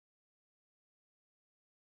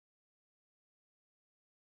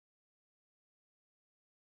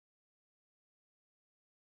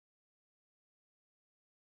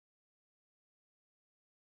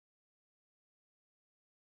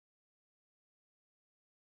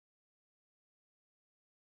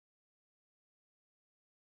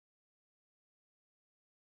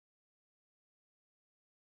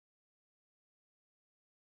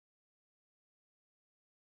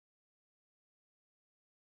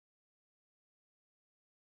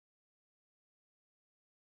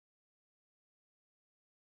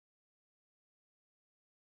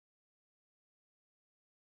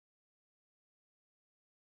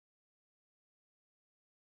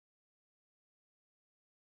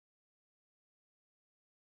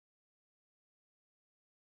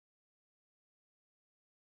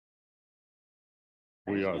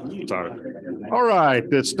We are tired. All right,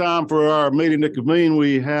 it's time for our meeting to convene.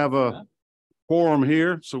 We have a quorum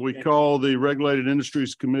here, so we call the Regulated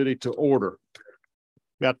Industries Committee to order.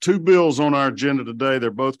 Got two bills on our agenda today.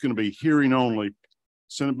 They're both going to be hearing only.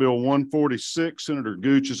 Senate Bill 146, Senator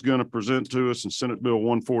Gooch is going to present to us, and Senate Bill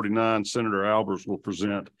 149, Senator Albers will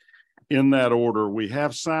present. In that order, we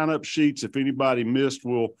have sign-up sheets. If anybody missed,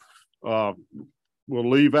 we'll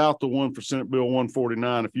leave out the one for Senate Bill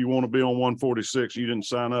 149. If you want to be on 146, you didn't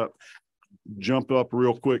sign up, jump up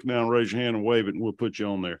real quick now, raise your hand and wave it, and we'll put you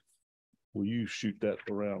on there. Will you shoot that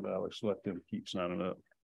around, Alex? Let them keep signing up.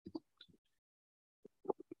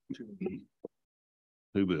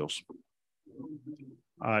 Two bills.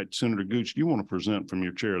 All right, Senator Gooch, do you want to present from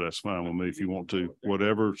your chair? That's fine with me if you want to.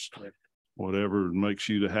 Whatever makes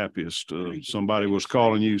you the happiest. Somebody was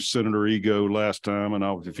calling you Senator Ego last time, and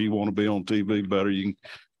if you want to be on TV better, you can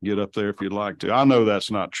get up there if you'd like to. I know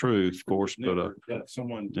that's not true, of course, but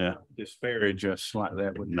someone disparage us like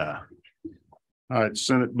that would nah. All right,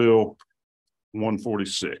 Senate Bill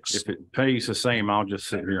 146. If it pays the same, I'll just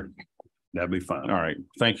sit here. That'd be fine. All right.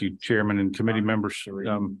 Thank you, Chairman and committee members.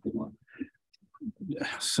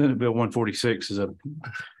 Senate Bill 146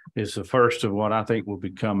 is the first of what I think will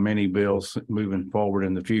become many bills moving forward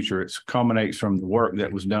in the future. It culminates from the work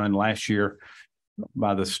that was done last year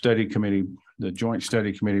by the study committee, the joint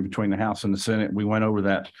study committee between the House and the Senate. We went over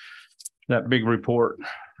that big report.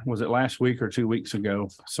 Was it last week or 2 weeks ago?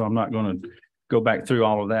 So I'm not going to go back through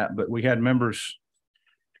all of that, but we had members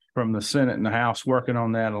from the Senate and the House working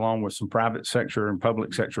on that, along with some private sector and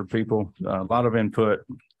public sector people. A lot of input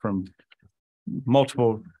from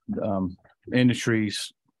multiple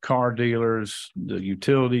industries, car dealers, the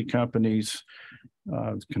utility companies,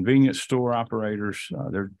 convenience store operators.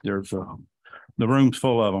 There's the room's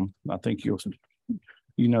full of them. I think you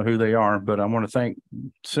know who they are, but I want to thank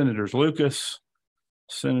Senators Lucas,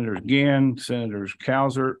 Senators Ginn, Senators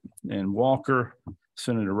Cowsert and Walker,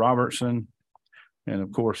 Senator Robertson, and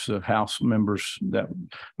of course the House members. That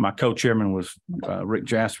my co-chairman was Rick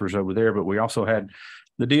Jaspers over there, but we also had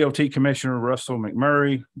the DOT Commissioner Russell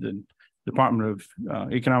McMurray, the Department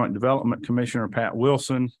of Economic Development Commissioner Pat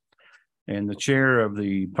Wilson, and the chair of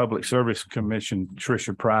the Public Service Commission,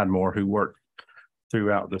 Tricia Pridemore, who worked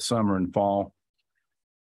throughout the summer and fall,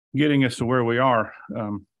 getting us to where we are.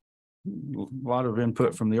 A lot of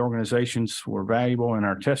input from the organizations were valuable in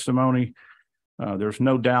our testimony. There's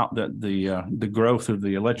no doubt that the growth of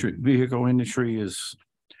the electric vehicle industry is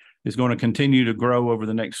going to continue to grow over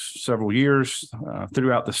the next several years.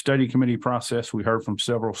 Throughout the study committee process, we heard from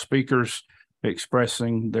several speakers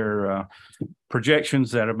expressing their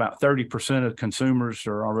projections that about 30% of consumers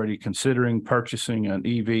are already considering purchasing an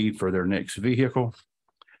EV for their next vehicle.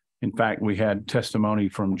 In fact, we had testimony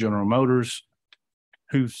from General Motors,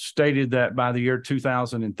 who stated that by the year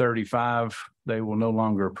 2035, they will no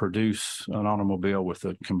longer produce an automobile with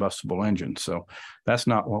a combustible engine. So that's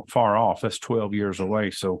not far off. That's 12 years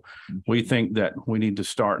away. So we think that we need to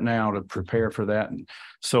start now to prepare for that.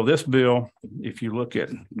 So this bill, if you look at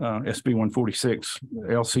SB 146,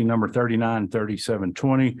 LC number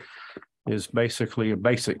 393720, is basically a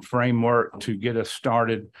basic framework to get us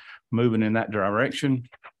started moving in that direction.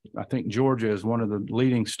 I think Georgia is one of the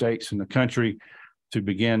leading states in the country to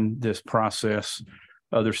begin this process.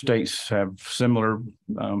 Other states have similar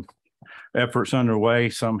efforts underway.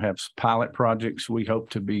 Some have pilot projects. We hope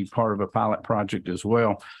to be part of a pilot project as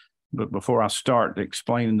well. But before I start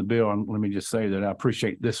explaining the bill, let me just say that I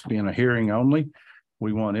appreciate this being a hearing only.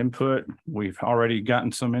 We want input. We've already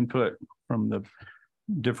gotten some input from the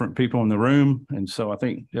different people in the room. And so I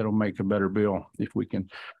think it'll make a better bill if we can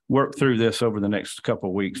work through this over the next couple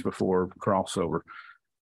of weeks before crossover.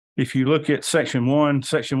 If you look at Section 1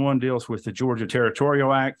 deals with the Georgia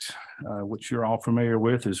Territorial Act, which you're all familiar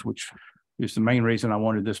with, which is the main reason I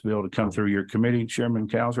wanted this bill to come through your committee, Chairman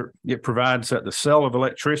Cowsert. It provides that the sale of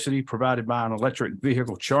electricity provided by an electric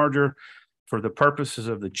vehicle charger for the purposes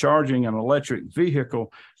of the charging an electric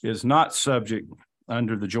vehicle is not subject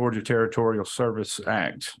under the Georgia Territorial Service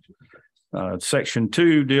Act. Section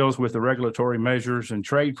 2 deals with the regulatory measures and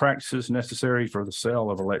trade practices necessary for the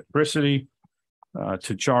sale of electricity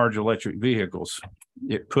to charge electric vehicles.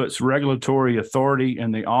 It puts regulatory authority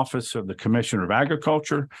in the Office of the Commissioner of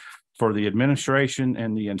Agriculture for the administration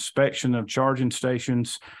and the inspection of charging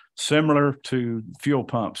stations, similar to fuel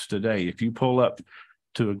pumps today. If you pull up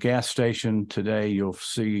to a gas station today, you'll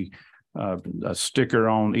see a sticker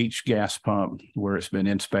on each gas pump where it's been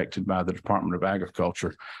inspected by the Department of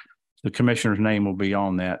Agriculture. The commissioner's name will be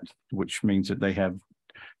on that, which means that they have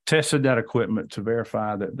tested that equipment to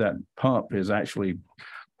verify that that pump is actually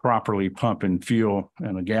properly pumping fuel,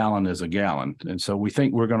 and a gallon is a gallon. And so we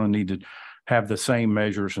think we're going to need to have the same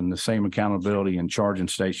measures and the same accountability in charging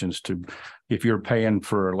stations to, if you're paying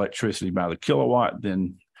for electricity by the kilowatt,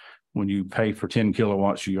 then when you pay for 10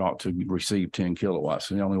 kilowatts, you ought to receive 10 kilowatts.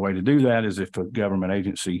 And the only way to do that is if a government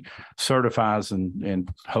agency certifies and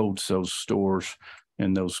holds those stores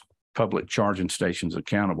and those public charging stations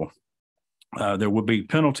accountable. There will be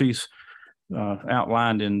penalties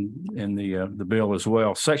outlined in the bill as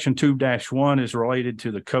well. Section 2-1 is related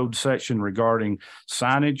to the code section regarding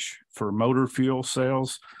signage for motor fuel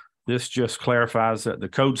sales. This just clarifies that the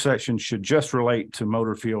code section should just relate to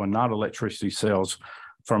motor fuel and not electricity sales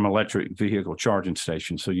from electric vehicle charging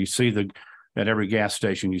stations. So you see at every gas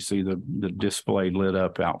station, you see the display lit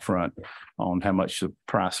up out front on how much the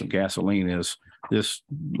price of gasoline is. This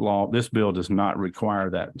bill does not require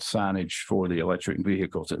that signage for the electric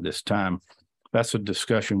vehicles at this time. That's a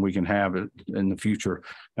discussion we can have in the future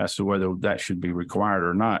as to whether that should be required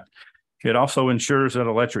or not. It also ensures that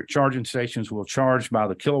electric charging stations will charge by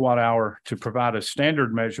the kilowatt hour to provide a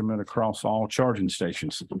standard measurement across all charging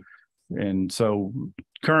stations. And so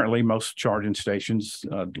currently most charging stations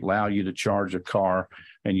allow you to charge a car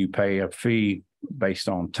and you pay a fee based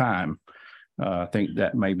on time. I think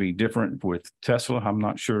that may be different with Tesla. I'm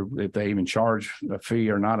not sure if they even charge a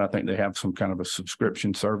fee or not. I think they have some kind of a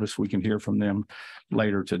subscription service. We can hear from them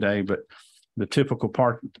later today, but the typical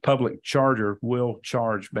public charger will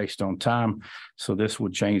charge based on time. So this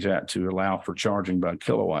would change that to allow for charging by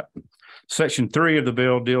kilowatt. Section 3 of the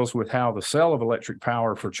bill deals with how the sale of electric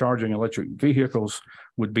power for charging electric vehicles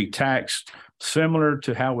would be taxed, similar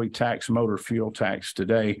to how we tax motor fuel tax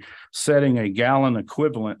today, setting a gallon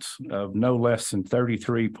equivalent of no less than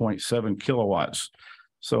 33.7 kilowatts.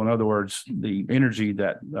 So in other words, the energy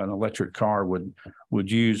that an electric car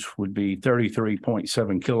would use would be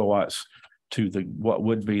 33.7 kilowatts to what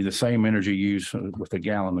would be the same energy used with a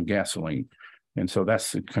gallon of gasoline. And so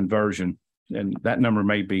that's the conversion. And that number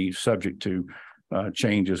may be subject to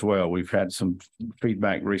change as well. We've had some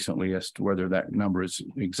feedback recently as to whether that number is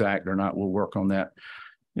exact or not. We'll work on that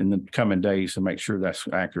in the coming days to make sure that's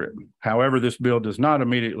accurate. However, this bill does not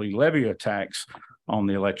immediately levy a tax on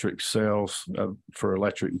the electric sales for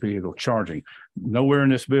electric vehicle charging. Nowhere in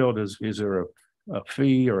this bill is there a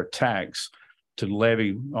fee or a tax to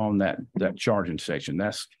levy on that charging station.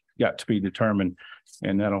 That's got to be determined,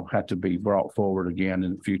 and that'll have to be brought forward again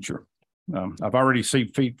in the future. I've already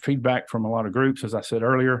received feedback from a lot of groups, as I said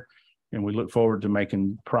earlier, and we look forward to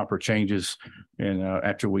making proper changes and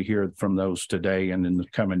after we hear from those today and in the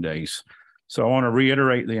coming days. So I want to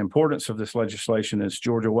reiterate the importance of this legislation as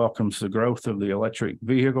Georgia welcomes the growth of the electric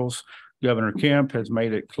vehicles. Governor Kemp has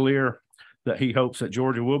made it clear that he hopes that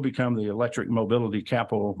Georgia will become the electric mobility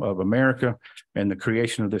capital of America, and the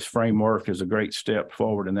creation of this framework is a great step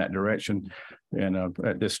forward in that direction. And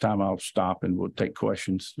at this time, I'll stop and we'll take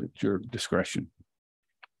questions at your discretion.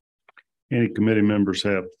 Any committee members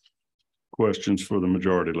have questions for the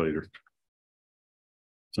majority leader?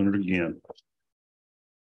 Senator Ginn.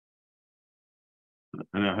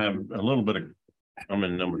 And I have a little bit of, I'm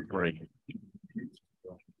in number 3.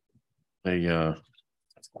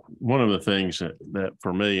 One of the things that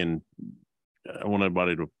for me, and I want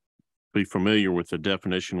everybody to be familiar with the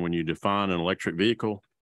definition when you define an electric vehicle.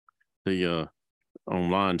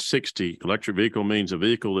 On line 60, electric vehicle means a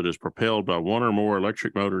vehicle that is propelled by one or more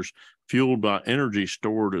electric motors fueled by energy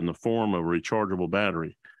stored in the form of a rechargeable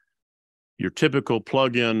battery. Your typical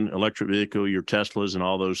plug-in electric vehicle, your Teslas and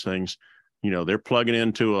all those things, they're plugging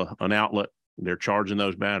into an outlet, they're charging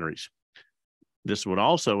those batteries. This would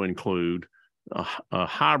also include a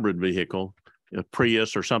hybrid vehicle, a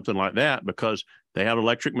Prius or something like that, because they have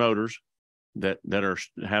electric motors that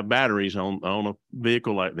have batteries on a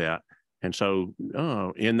vehicle like that. And so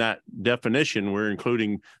in that definition, we're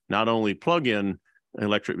including not only plug-in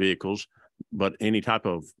electric vehicles, but any type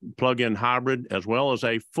of plug-in hybrid as well as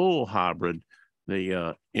a full hybrid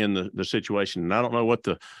in the situation. And I don't know what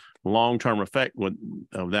the long-term effect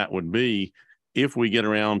of that would be if we get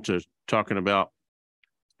around to talking about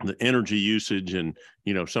the energy usage and,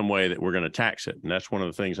 some way that we're going to tax it. And that's one of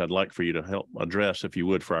the things I'd like for you to help address, if you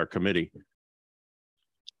would, for our committee.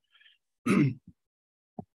 Go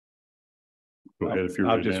ahead if you're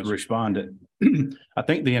I'll just respond to I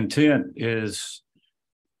think the intent is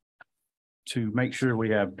to make sure we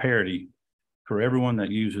have parity for everyone that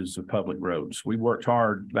uses the public roads. We worked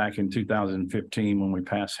hard back in 2015 when we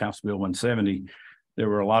passed House Bill 170. There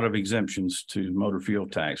were a lot of exemptions to motor fuel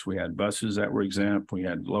tax. We had buses that were exempt. We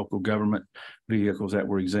had local government vehicles that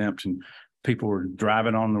were exempt. And people were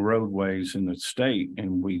driving on the roadways in the state,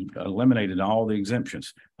 and we eliminated all the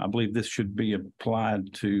exemptions. I believe this should be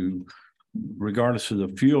applied to regardless of the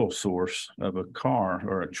fuel source of a car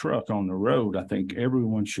or a truck on the road. I think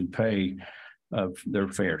everyone should pay of their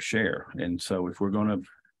fair share. And so if we're going to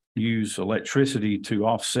use electricity to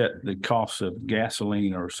offset the cost of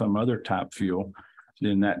gasoline or some other type fuel,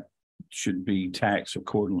 then that should be taxed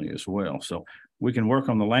accordingly as well. So we can work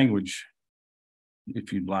on the language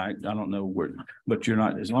if you'd like. I don't know where, but you're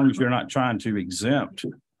not, as long as you're not trying to exempt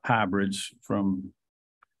hybrids from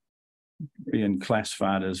being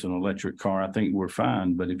classified as an electric car, I think we're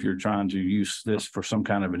fine. But if you're trying to use this for some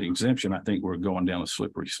kind of an exemption, I think we're going down a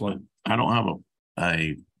slippery slope. I don't have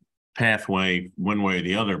a pathway one way or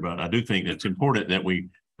the other, but I do think it's important that we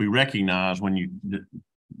recognize when you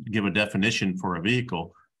give a definition for a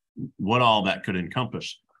vehicle, what all that could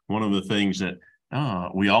encompass. One of the things that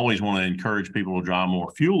we always want to encourage people to drive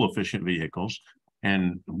more fuel efficient vehicles,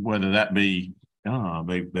 and whether that be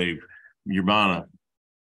you're buying a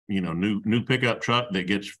new pickup truck that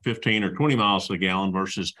gets 15 or 20 miles to the gallon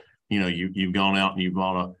versus you've gone out and you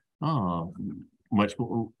bought a much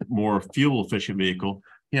more fuel efficient vehicle.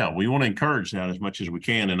 Yeah, we want to encourage that as much as we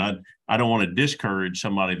can, and I don't want to discourage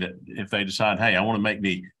somebody that if they decide, hey, I want to make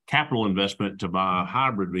the capital investment to buy a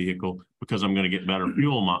hybrid vehicle because I'm going to get better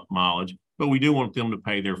fuel mileage, but we do want them to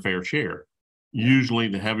pay their fair share. Usually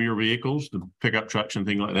the heavier vehicles, the pickup trucks and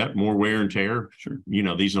things like that, more wear and tear. Sure.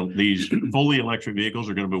 These fully electric vehicles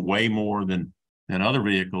are going to be way more than other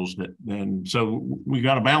vehicles so we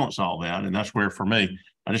got to balance all that. And that's where, for me,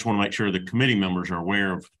 I just want to make sure the committee members are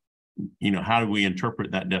aware of, how do we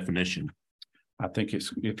interpret that definition? I think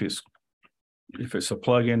if it's a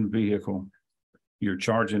plug-in vehicle, you're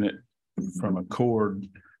charging it from a cord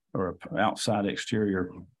or an outside exterior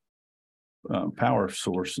power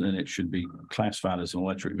source, then it should be classified as an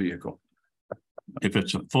electric vehicle. If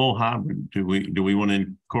it's a full hybrid, do we want to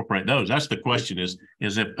incorporate those? That's the question. Is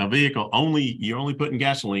if a vehicle you're only putting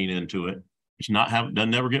gasoline into it, doesn't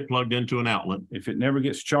never get plugged into an outlet. If it never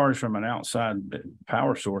gets charged from an outside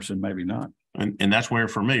power source, then maybe not. And that's where,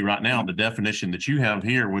 for me right now, the definition that you have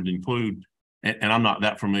here would include, and I'm not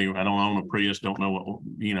that familiar. I don't own a Prius, don't know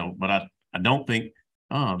what, but I don't think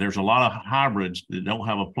there's a lot of hybrids that don't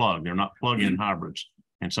have a plug. They're not plug-in hybrids.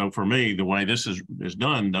 And so for me, the way this is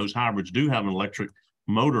done, those hybrids do have an electric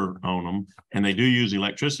motor on them, and they do use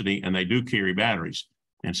electricity, and they do carry batteries.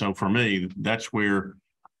 And so for me, that's where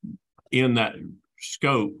in that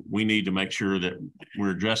scope, we need to make sure that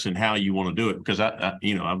we're addressing how you want to do it, because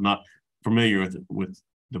I'm not familiar with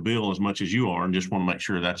the bill as much as you are, and just want to make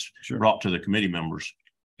sure that's brought to the committee members.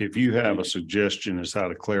 If you have a suggestion as how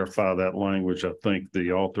to clarify that language, I think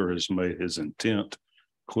the author has made his intent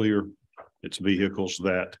clear. It's vehicles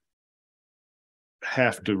that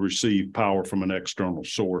have to receive power from an external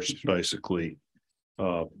source, basically.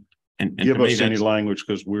 And give us any language,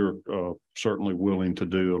 because we're certainly willing to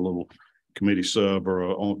do a little committee sub or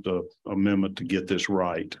a amendment to get this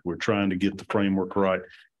right. We're trying to get the framework right.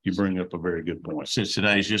 You bring up a very good point. Since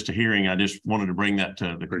today is just a hearing, I just wanted to bring that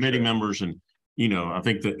to the committee members. And, I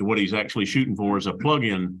think that what he's actually shooting for is a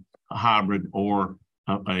plug-in hybrid or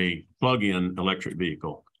a plug-in electric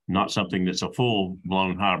vehicle, not something that's a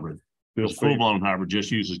full-blown hybrid. A full-blown hybrid just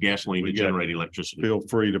uses gasoline to generate electricity. Feel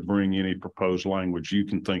free to bring any proposed language you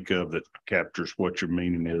can think of that captures what your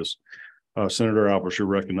meaning is. Senator Albers, you're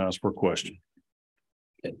recognized for a question.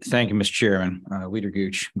 Thank you, Mr. Chairman. Leader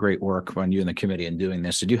Gooch, great work on you and the committee in doing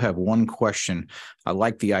this. I do have one question. I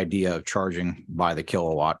like the idea of charging by the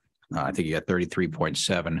kilowatt. I think you got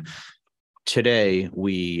 33.7. Today,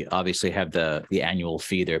 we obviously have the annual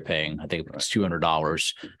fee they're paying. I think it's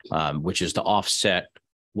 $200, which is to offset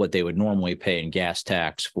what they would normally pay in gas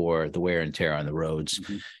tax for the wear and tear on the roads.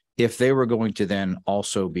 Mm-hmm. If they were going to then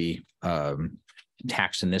also be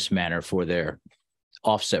taxed in this manner for their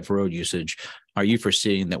offset for road usage, are you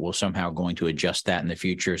foreseeing that we're somehow going to adjust that in the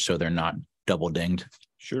future so they're not double dinged?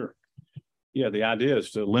 Sure. Yeah, the idea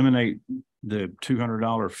is to eliminate the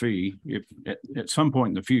 $200 fee. If at some point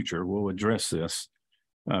in the future, we'll address this,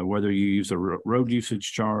 whether you use a road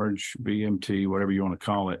usage charge, BMT, whatever you want to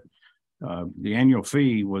call it. The annual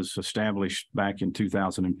fee was established back in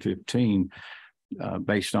 2015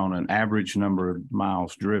 based on an average number of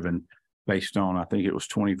miles driven, based on, I think it was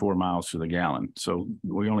 24 miles to the gallon. So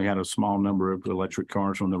we only had a small number of electric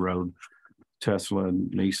cars on the road, Tesla,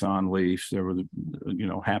 Nissan Leafs. There were,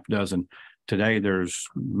 half dozen. Today, there's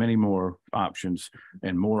many more options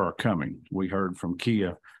and more are coming. We heard from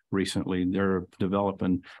Kia recently. They're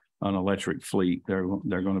developing an electric fleet. They're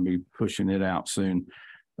going to be pushing it out soon.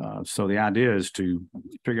 So the idea is to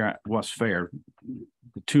figure out what's fair.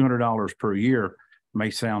 The $200 per year may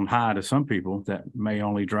sound high to some people that may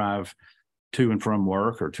only drive to and from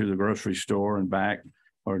work or to the grocery store and back,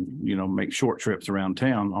 or, you know, make short trips around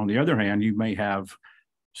town. On the other hand, you may have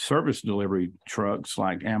service delivery trucks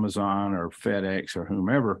like Amazon or FedEx or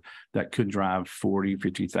whomever that could drive 40,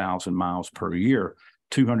 50,000 miles per year.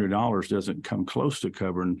 $200 doesn't come close to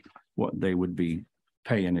covering what they would be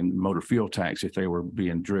paying in motor fuel tax if they were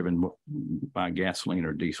being driven by gasoline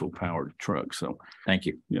or diesel powered trucks. So Thank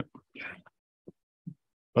you. Yep.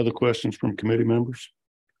 Other questions from committee members?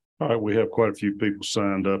 All right, we have quite a few people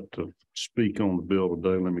signed up to speak on the bill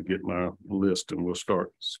today. Let me get my list and we'll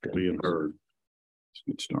start being heard. Let's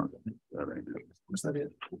get started. That ain't it. Was that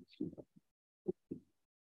it?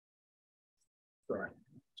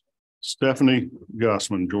 Stephanie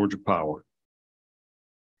Gossman, Georgia Power.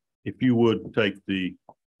 If you would take the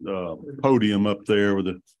podium up there with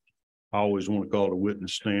the, I always want to call it a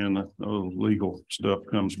witness stand. Legal stuff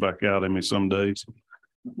comes back out in me some days.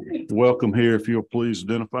 Welcome here. If you'll please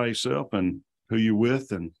identify yourself and who you're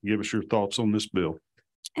with and give us your thoughts on this bill.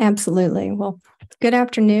 Absolutely. Well, good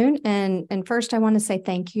afternoon. And first, I want to say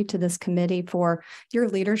thank you to this committee for your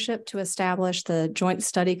leadership to establish the Joint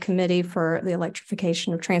Study Committee for the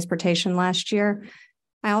Electrification of Transportation last year.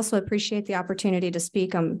 I also appreciate the opportunity to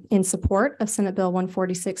speak in support of Senate Bill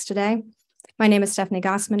 146 today. My name is Stephanie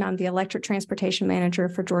Gossman. I'm the Electric Transportation Manager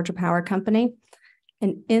for Georgia Power Company.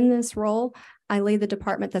 And in this role, I lead the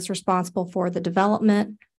department that's responsible for the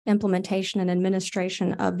development, implementation, and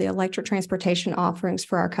administration of the electric transportation offerings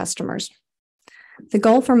for our customers. The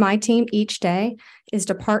goal for my team each day is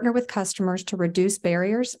to partner with customers to reduce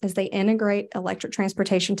barriers as they integrate electric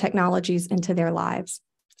transportation technologies into their lives.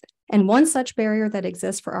 And one such barrier that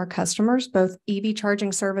exists for our customers, both EV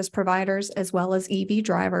charging service providers as well as EV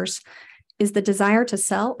drivers, is the desire to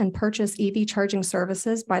sell and purchase EV charging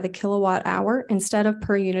services by the kilowatt hour instead of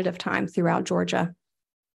per unit of time throughout Georgia.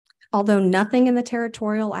 Although nothing in the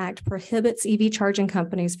Territorial Act prohibits EV charging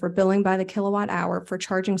companies for billing by the kilowatt hour for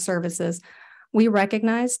charging services, we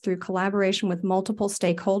recognize through collaboration with multiple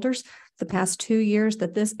stakeholders the past 2 years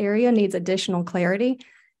that this area needs additional clarity.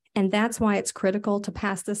 And that's why it's critical to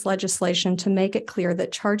pass this legislation to make it clear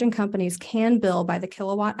that charging companies can bill by the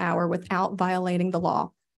kilowatt hour without violating the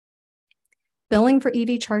law. Billing for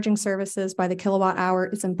EV charging services by the kilowatt hour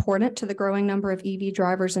is important to the growing number of EV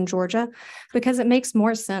drivers in Georgia because it makes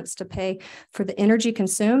more sense to pay for the energy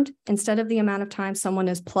consumed instead of the amount of time someone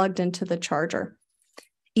is plugged into the charger.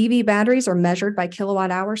 EV batteries are measured by kilowatt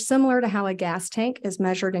hour, similar to how a gas tank is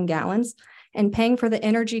measured in gallons, and paying for the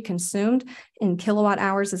energy consumed in kilowatt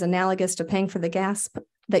hours is analogous to paying for the gas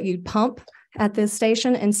that you pump at this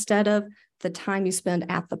station instead of the time you spend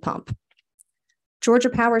at the pump.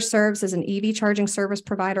 Georgia Power serves as an EV charging service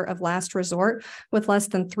provider of last resort with less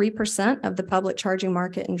than 3% of the public charging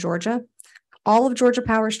market in Georgia. All of Georgia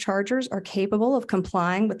Power's chargers are capable of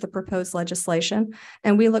complying with the proposed legislation,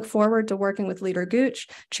 and we look forward to working with Leader Gooch,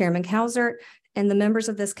 Chairman Cowsert, and the members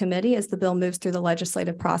of this committee as the bill moves through the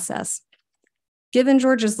legislative process. Given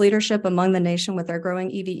Georgia's leadership among the nation with our growing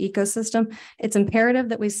EV ecosystem, it's imperative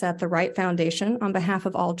that we set the right foundation on behalf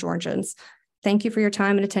of all Georgians. Thank you for your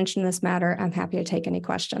time and attention in this matter. I'm happy to take any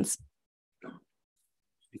questions.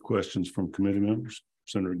 Any questions from committee members?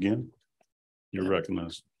 Senator again, you're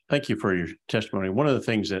recognized. Thank you for your testimony. One of the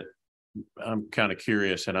things that I'm kind of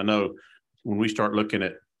curious, and I know when we start looking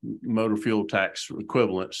at motor fuel tax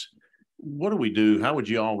equivalents, what do we do? How would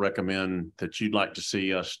you all recommend that you'd like to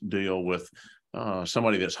see us deal with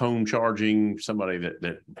somebody that's home charging, somebody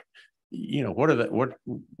that you know,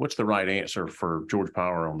 what's the right answer for Georgia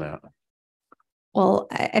Power on that? Well,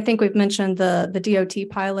 I think we've mentioned the DOT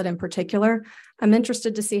pilot in particular. I'm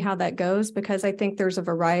interested to see how that goes because I think there's a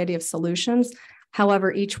variety of solutions.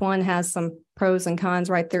 However, each one has some pros and cons,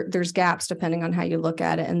 right? There's gaps depending on how you look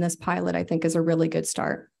at it. And this pilot, I think, is a really good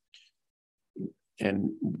start.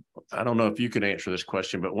 And I don't know if you can answer this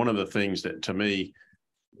question, but one of the things that to me,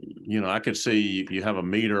 you know, I could see you have a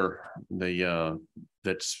meter,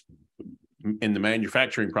 that's in the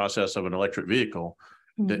manufacturing process of an electric vehicle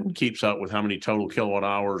that keeps up with how many total kilowatt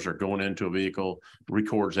hours are going into a vehicle,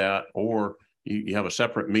 records that, or you have a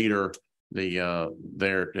separate meter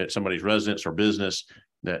there at somebody's residence or business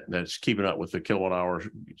that's keeping up with the kilowatt hours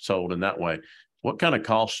sold in that way. What kind of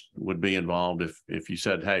cost would be involved if you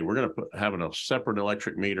said, hey, we're going to having a separate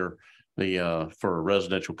electric meter for a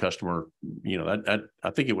residential customer? You know,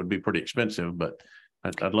 I think it would be pretty expensive, but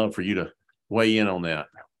I'd love for you to weigh in on that.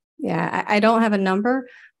 Yeah, I don't have a number,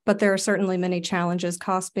 But there are certainly many challenges,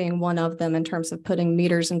 cost being one of them, in terms of putting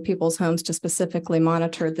meters in people's homes to specifically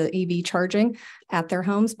monitor the EV charging at their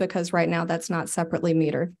homes, because right now that's not separately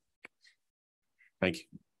metered. Thank you.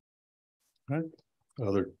 All right.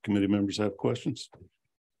 Other committee members have questions? All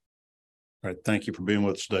right. Thank you for being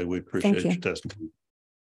with us today. We appreciate your testimony.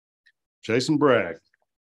 Jason Bragg.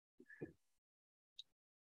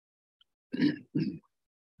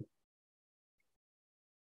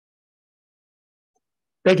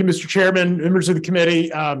 Thank you, Mr. Chairman, members of the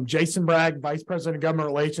committee. Jason Bragg, Vice President of Government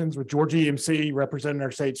Relations with Georgia EMC, representing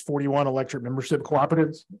our state's 41 electric membership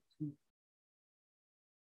cooperatives.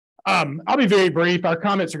 I'll be very brief. Our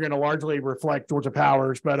comments are going to largely reflect Georgia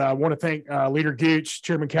Powers, but I want to thank Leader Gooch,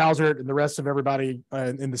 Chairman Calzert, and the rest of everybody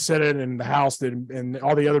in the Senate and the House and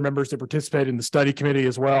all the other members that participated in the study committee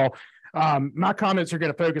as well. My comments are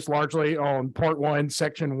going to focus largely on Part 1,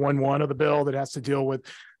 Section 1.1 of the bill that has to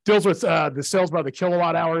deals with the sales by the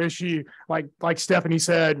kilowatt hour issue. Like Stephanie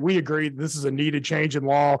said, we agree this is a needed change in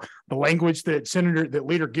law. The language that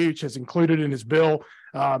Leader Gooch has included in his bill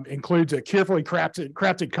includes a carefully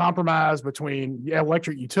crafted compromise between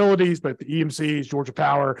electric utilities, but the EMCs, Georgia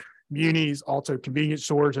Power, munis, also convenience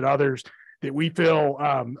stores and others, that we feel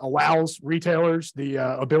allows retailers the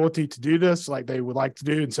ability to do this like they would like to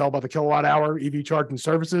do and sell by the kilowatt hour EV charging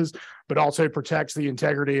services, but also protects the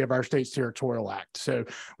integrity of our state's territorial act. So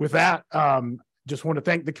with that, just want to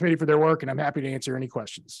thank the committee for their work, and I'm happy to answer any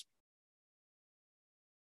questions.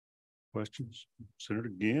 Questions?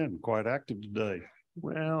 Senator Ginn, quite active today.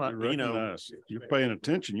 Well, you know, you're paying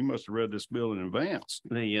attention. You must have read this bill in advance.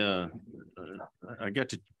 I got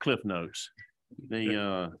the cliff notes.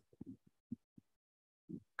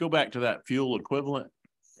 Go back to that fuel equivalent.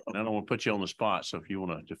 And I don't want to put you on the spot. So if you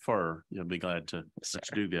want to defer, you'll be glad to let's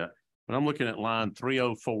do that. But I'm looking at line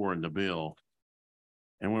 304 in the bill.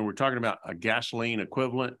 And when we're talking about a gasoline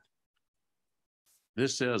equivalent,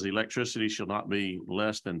 this says electricity shall not be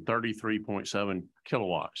less than 33.7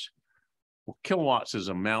 kilowatts. Well, kilowatts is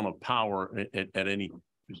amount of power at any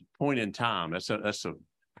point in time. It's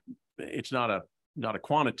not a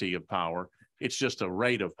quantity of power. It's just a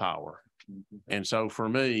rate of power. And so for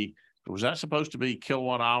me, was that supposed to be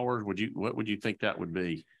kilowatt hours? What would you think that would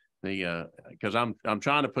be? Because I'm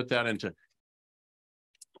trying to put that into,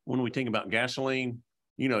 when we think about gasoline,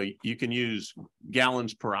 you know, you can use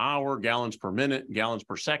gallons per hour, gallons per minute, gallons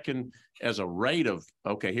per second as a rate of,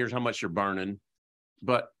 okay, here's how much you're burning.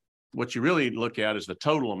 But what you really look at is the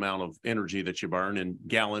total amount of energy that you burn in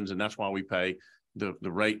gallons. And that's why we pay the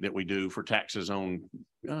rate that we do for taxes on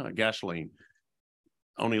gasoline.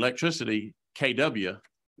 On electricity, KW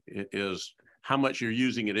is how much you're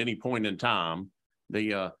using at any point in time,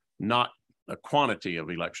 not a quantity of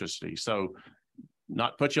electricity. So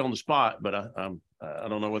not put you on the spot, but I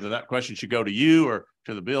don't know whether that question should go to you or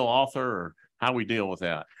to the bill author or how we deal with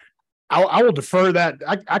that. I will defer that.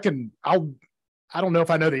 I don't know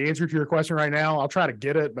if I know the answer to your question right now. I'll try to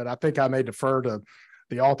get it, but I think I may defer to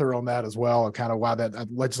the author on that as well, and kind of why that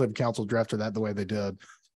legislative council drafted that the way they did.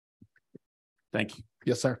 Thank you.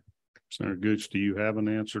 Yes, sir. Senator Gooch, do you have an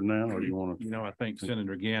answer now, or do you want to? You know, I think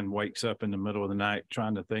Senator Ginn wakes up in the middle of the night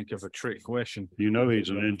trying to think of a trick question. You know, he's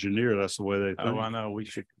an engineer. That's the way they think. Oh, I know.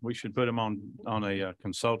 We should put him on a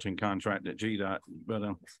consulting contract at GDOT. But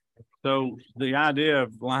so the idea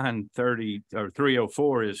of line 30 or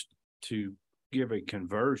 304 is to give a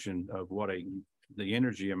conversion of what the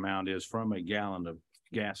energy amount is from a gallon of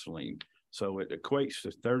gasoline. So it equates to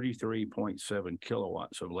 33.7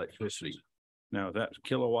 kilowatts of electricity. Now, that's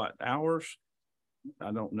kilowatt hours.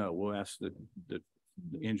 I don't know. We'll ask the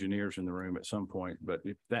engineers in the room at some point, but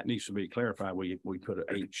if that needs to be clarified, we put an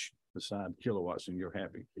H beside kilowatts and you're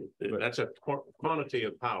happy. But that's a quantity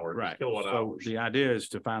of power, right? Kilowatt hours. The idea is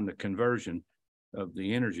to find the conversion of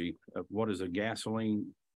the energy of what is a gasoline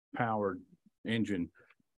powered engine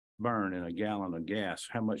burn in a gallon of gas.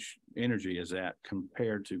 How much energy is that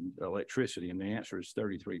compared to electricity? And the answer is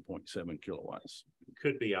 33.7 kilowatts. It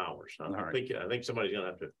could be hours. I think somebody's gonna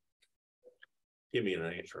have to give me an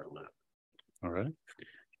answer on that. All right.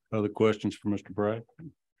 Other questions for Mr. Bragg?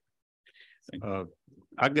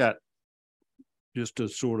 I got just a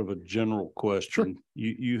sort of a general question. Sure.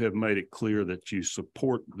 You have made it clear that you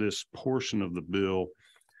support this portion of the bill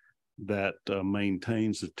that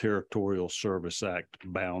maintains the Territorial Service Act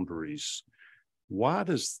boundaries. Why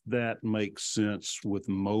does that make sense with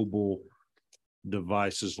mobile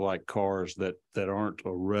devices like cars that that aren't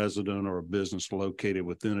a resident or a business located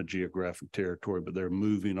within a geographic territory, but they're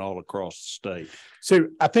moving all across the state. So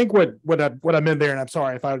I think what I meant there, and I'm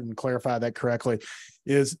sorry if I didn't clarify that correctly,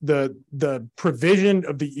 is the provision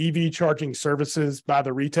of the EV charging services by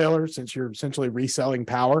the retailer, since you're essentially reselling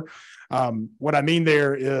power. What I mean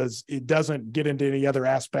there is it doesn't get into any other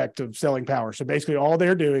aspect of selling power. So basically all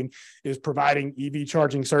they're doing is providing EV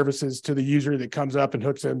charging services to the user that comes up and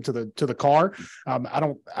hooks them to the car. I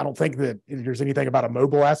don't think that there's anything about a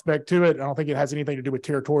mobile aspect to it. I don't think it has anything to do with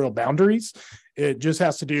territorial boundaries. It just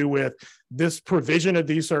has to do with this provision of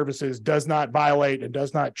these services does not violate and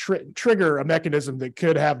does not trigger a mechanism that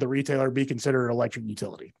could have the retailer be considered an electric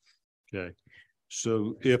utility. Okay.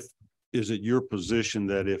 So is it your position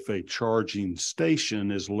that if a charging station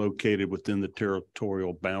is located within the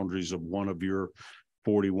territorial boundaries of one of your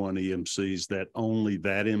 41 EMCs, that only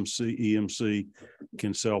that EMC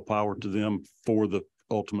can sell power to them for the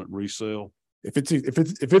ultimate resale? If it's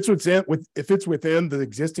within the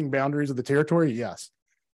existing boundaries of the territory, yes,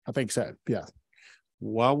 I think so. Yeah.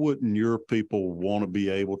 Why wouldn't your people want to be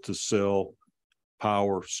able to sell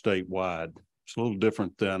power statewide? It's a little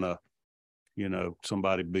different than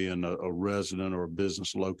somebody being a resident or a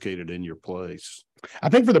business located in your place. I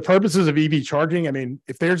think for the purposes of EV charging, I mean,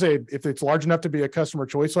 if it's large enough to be a customer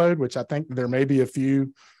choice load, which I think there may be a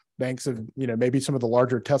few banks of, maybe some of the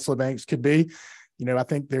larger Tesla banks could be, I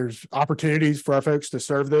think there's opportunities for our folks to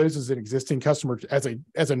serve those as an existing customer, as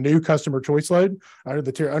a new customer choice load under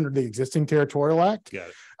the existing Territorial Act. Got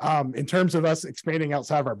it. In terms of us expanding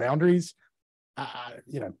outside of our boundaries, I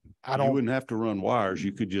don't. You wouldn't have to run wires.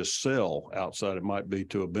 You could just sell outside. It might be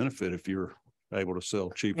to a benefit if you're able to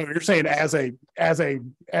sell cheaper. You're saying as an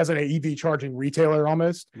EV charging retailer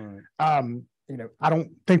almost. Right. I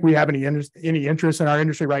don't think we have any interest in our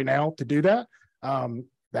industry right now to do that.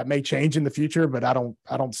 That may change in the future, but I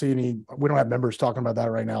don't see any. We don't have members talking about that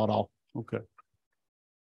right now at all. Okay.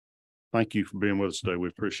 Thank you for being with us today. We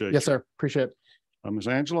appreciate it. Yes, sir. Appreciate it. Ms.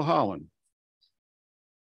 Angela Holland.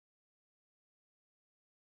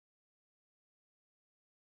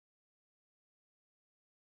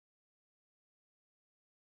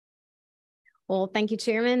 Well, thank you,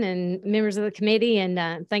 Chairman and members of the committee,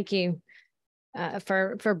 and thank you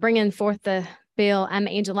for bringing forth the bill. I'm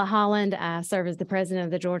Angela Holland. I serve as the president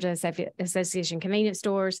of the Georgia Association of Convenience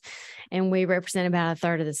Stores, and we represent about a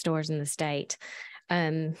third of the stores in the state.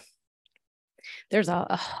 There's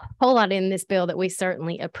a whole lot in this bill that we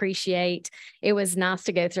certainly appreciate. It was nice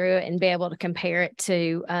to go through it and be able to compare it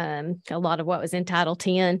to a lot of what was in Title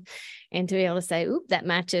 10 and to be able to say, oop, that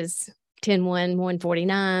matches 10-1,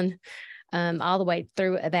 149. All the way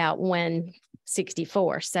through about 164,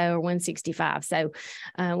 or 165. So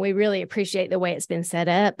we really appreciate the way it's been set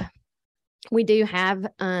up. We do have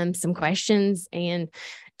some questions and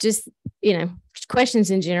just, questions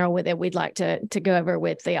in general that we'd like to go over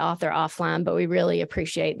with the author offline, but we really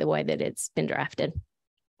appreciate the way that it's been drafted.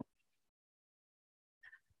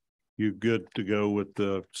 You good to go with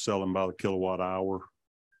the selling by the kilowatt hour?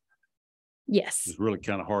 Yes. It's really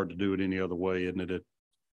kind of hard to do it any other way, isn't it?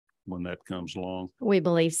 When that comes along, we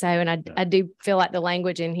believe so, and I do feel like the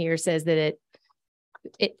language in here says that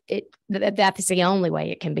that's the only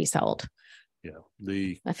way it can be sold. Yeah,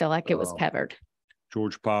 I feel like it was covered.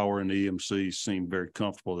 Georgia Power and EMC seem very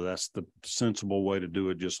comfortable that that's the sensible way to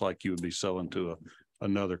do it, just like you would be selling to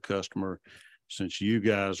another customer. Since you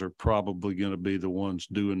guys are probably going to be the ones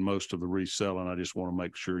doing most of the reselling, I just want to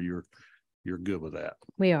make sure you're good with that.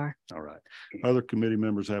 We are. All right. Other committee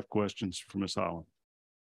members have questions for Ms. Holland?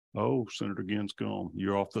 Oh, Senator Ginn's gone.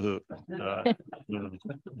 You're off the hook.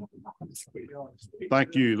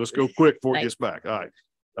 Thank you. Let's go quick before it gets back. All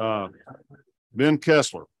right. Ben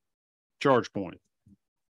Kessler, ChargePoint.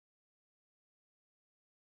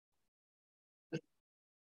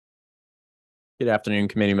 Good afternoon,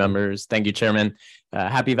 committee members. Thank you, Chairman.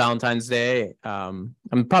 Happy Valentine's Day. I'm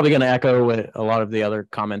probably going to echo what a lot of the other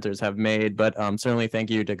commenters have made, but certainly thank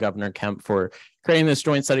you to Governor Kemp for creating this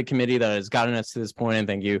joint study committee that has gotten us to this point. And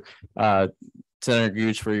thank you, Senator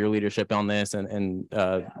Gooch, for your leadership on this, and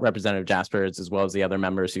Representative Jaspers, as well as the other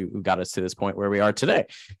members who got us to this point where we are today.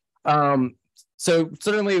 So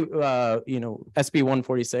certainly, SB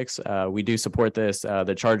 146, we do support this.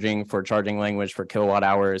 The charging language for kilowatt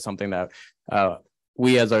hour is something that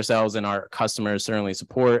we as ourselves and our customers certainly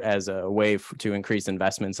support as a way to increase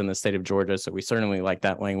investments in the state of Georgia. So we certainly like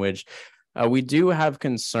that language. We do have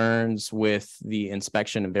concerns with the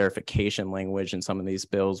inspection and verification language in some of these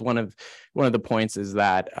bills. One of the points is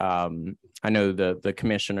that I know the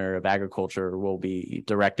Commissioner of Agriculture will be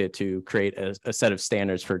directed to create a set of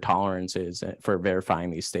standards for tolerances for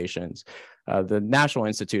verifying these stations. The National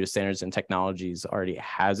Institute of Standards and Technologies already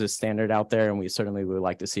has a standard out there, and we certainly would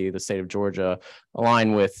like to see the state of Georgia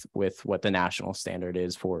align with what the national standard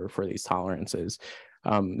is for these tolerances.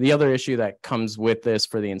 The other issue that comes with this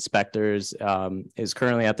for the inspectors is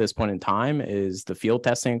currently at this point in time is the field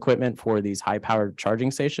testing equipment for these high-powered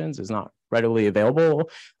charging stations is not readily available.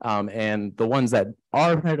 And the ones that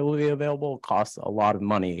are readily available cost a lot of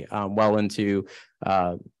money, well into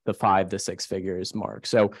the 5 to 6 figures mark.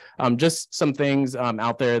 So just some things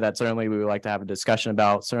out there that certainly we would like to have a discussion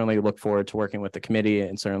about. Certainly look forward to working with the committee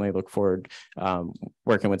and certainly look forward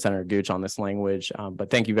working with Senator Gooch on this language. But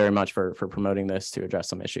thank you very much for promoting this to address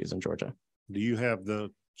some issues in Georgia. Do you have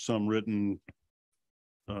some written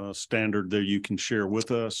standard that you can share with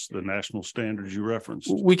us, the national standards you referenced?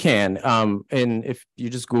 We can. And if you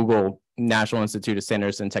just Google National Institute of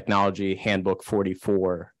Standards and Technology Handbook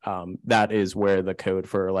 44, that is where the code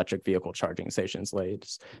for electric vehicle charging stations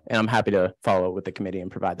lays. And I'm happy to follow with the committee and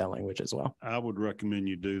provide that language as well. I would recommend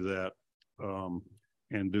you do that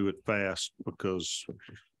and do it fast, because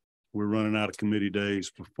we're running out of committee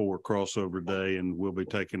days before crossover day, and we'll be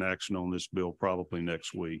taking action on this bill probably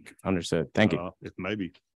next week. Understood. Thank you. If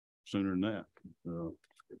maybe sooner than that. All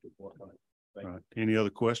right. Any other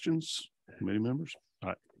questions, committee members? All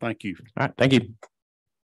right. Thank you. All right. Thank you.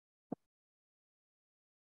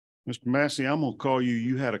 Mr. Massey, I'm going to call you.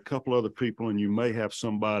 You had a couple other people, and you may have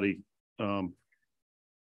somebody by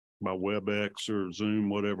WebEx or Zoom,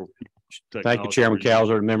 whatever. Thank you, Chairman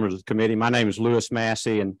Cowser and members of the committee. My name is Lewis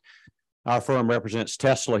Massey, and our firm represents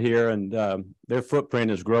Tesla here, and their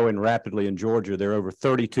footprint is growing rapidly in Georgia. There are over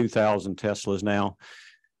 32,000 Teslas now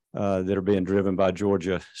that are being driven by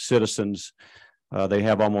Georgia citizens. They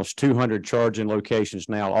have almost 200 charging locations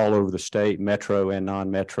now all over the state, metro and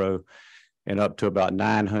non-metro, and up to about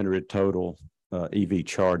 900 total EV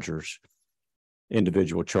chargers,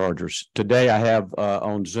 individual chargers. Today, I have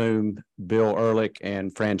on Zoom Bill Ehrlich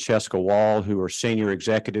and Francesca Wall, who are senior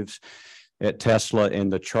executives at Tesla in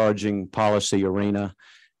the charging policy arena.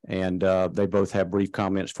 And they both have brief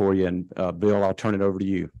comments for you. And Bill, I'll turn it over to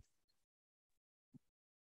you.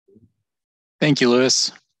 Thank you,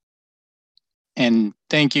 Lewis. And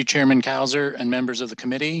thank you, Chairman Cowser and members of the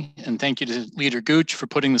committee. And thank you to Leader Gooch for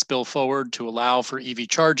putting this bill forward to allow for EV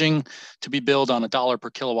charging to be billed on a $1 per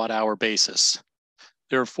kilowatt hour basis.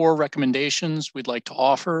 There are 4 recommendations we'd like to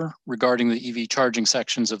offer regarding the EV charging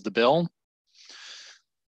sections of the bill.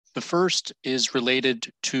 The first is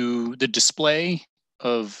related to the display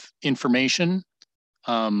of information.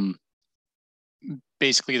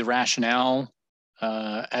 Basically, the rationale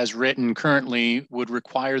as written currently would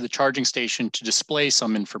require the charging station to display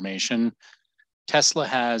some information. Tesla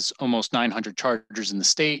has almost 900 chargers in the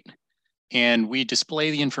state, and we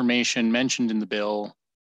display the information mentioned in the bill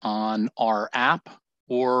on our app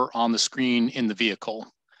or on the screen in the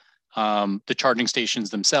vehicle. The charging stations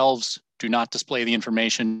themselves do not display the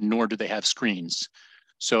information, nor do they have screens.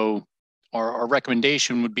 So our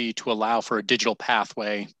recommendation would be to allow for a digital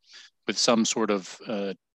pathway with some sort of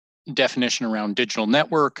definition around digital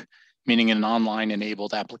network, meaning an online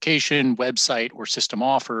enabled application, website, or system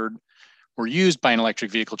offered or used by an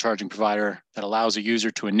electric vehicle charging provider that allows a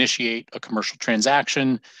user to initiate a commercial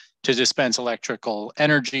transaction to dispense electrical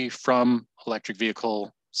energy from electric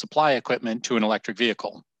vehicle supply equipment to an electric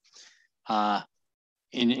vehicle.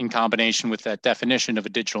 In combination with that definition of a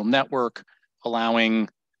digital network, allowing,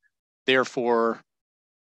 therefore,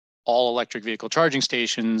 all electric vehicle charging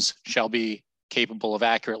stations shall be capable of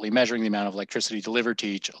accurately measuring the amount of electricity delivered to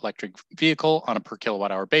each electric vehicle on a per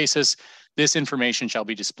kilowatt hour basis. This information shall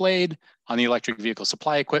be displayed on the electric vehicle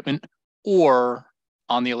supply equipment or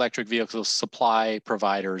on the electric vehicle supply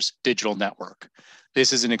provider's digital network.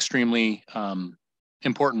 This is an extremely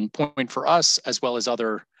important point for us as well as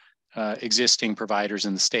other existing providers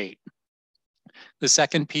in the state. The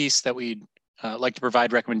second piece that we'd like to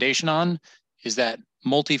provide recommendation on is that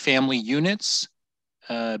multifamily units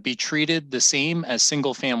be treated the same as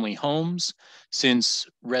single family homes, since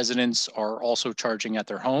residents are also charging at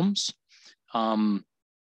their homes.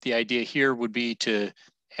 The idea here would be to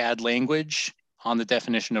add language on the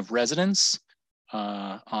definition of residence.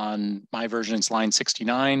 On my version, it's line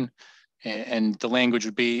 69. And the language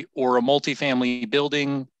would be, or a multifamily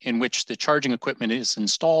building in which the charging equipment is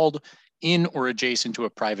installed in or adjacent to a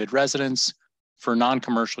private residence for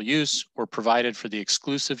non-commercial use or provided for the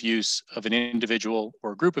exclusive use of an individual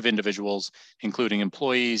or group of individuals, including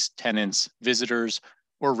employees, tenants, visitors,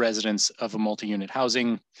 or residents of a multi-unit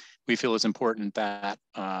housing. We feel it's important that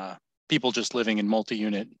people just living in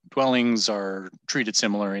multi-unit dwellings are treated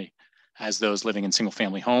similarly as those living in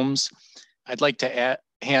single-family homes. I'd like to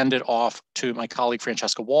hand it off to my colleague,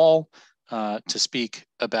 Francesca Wall, to speak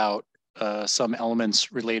about some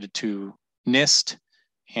elements related to NIST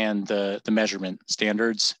and the measurement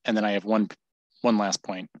standards. And then I have one last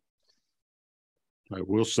point. All right,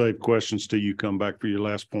 we'll save questions till you come back for your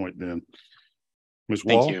last point then. Ms.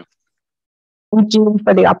 Wall? Thank you. Thank you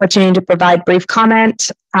for the opportunity to provide brief comment.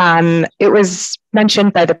 It was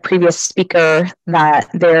mentioned by the previous speaker that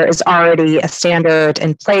there is already a standard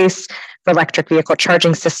in place for electric vehicle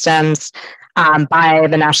charging systems by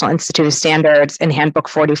the National Institute of Standards in Handbook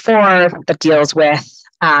 44 that deals with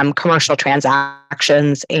commercial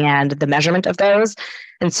transactions and the measurement of those.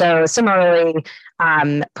 And so similarly,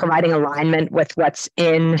 providing alignment with what's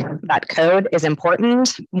in that code is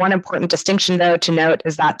important. One important distinction, though, to note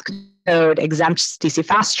is that code exempts DC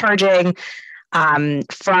fast charging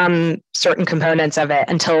from certain components of it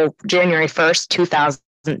until January 1st,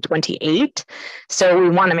 2028. So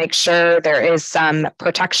we want to make sure there is some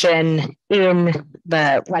protection in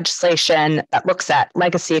the legislation that looks at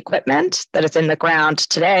legacy equipment that is in the ground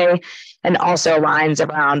today and also aligns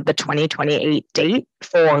around the 2028 date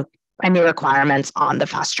for any requirements on the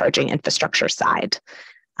fast charging infrastructure side.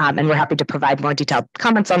 And we're happy to provide more detailed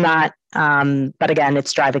comments on that. But again,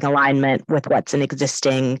 it's driving alignment with what's in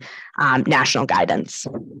existing national guidance.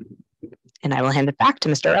 And I will hand it back to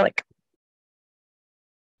Mr. Ehrlich.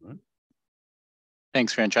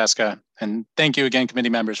 Thanks, Francesca. And thank you again, committee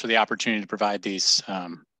members, for the opportunity to provide these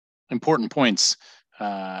important points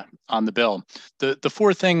on the bill. The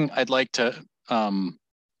fourth thing I'd like to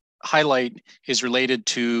highlight is related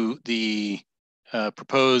to the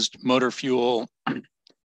proposed motor fuel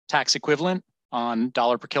tax equivalent on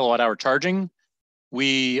dollar per kilowatt hour charging.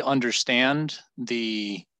 We understand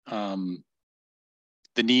the need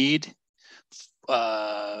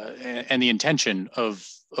and the intention of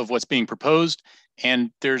what's being proposed.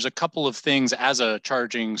 And there's a couple of things as a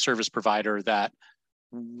charging service provider that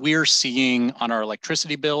we're seeing on our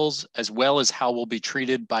electricity bills, as well as how we'll be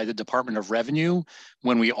treated by the Department of Revenue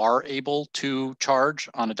when we are able to charge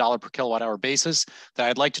on a dollar per kilowatt hour basis, that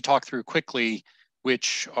I'd like to talk through quickly,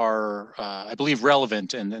 which are, I believe,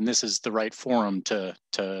 relevant, and this is the right forum to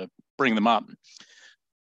bring them up.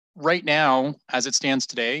 Right now, as it stands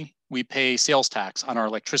today, we pay sales tax on our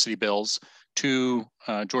electricity bills to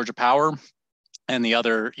Georgia Power and the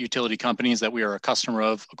other utility companies that we are a customer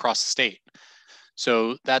of across the state.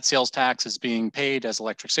 So that sales tax is being paid as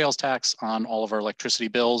electric sales tax on all of our electricity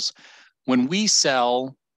bills. When we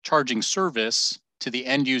sell charging service to the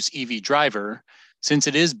end use EV driver, since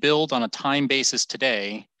it is billed on a time basis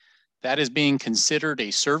today, that is being considered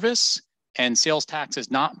a service, and sales tax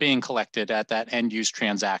is not being collected at that end use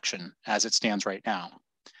transaction as it stands right now.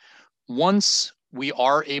 Once we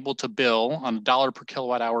are able to bill on a dollar per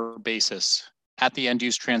kilowatt hour basis at the end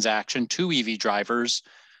use transaction to EV drivers,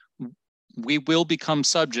 we will become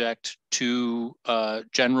subject to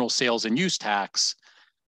general sales and use tax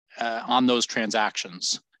on those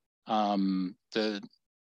transactions.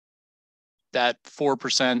 That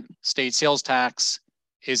 4% state sales tax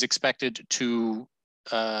is expected to,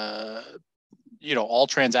 all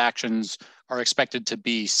transactions are expected to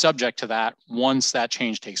be subject to that once that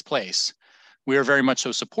change takes place. We are very much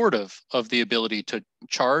so supportive of the ability to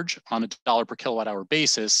charge on a dollar per kilowatt hour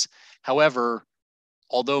basis. However,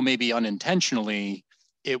 although maybe unintentionally,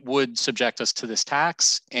 it would subject us to this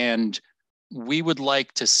tax. And we would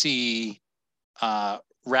like to see,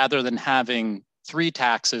 rather than having 3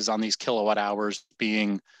 taxes on these kilowatt hours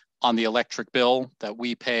being on the electric bill that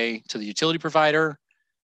we pay to the utility provider,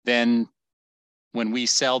 then when we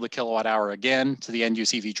sell the kilowatt hour again to the end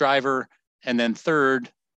use EV driver, and then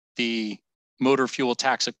third, the motor fuel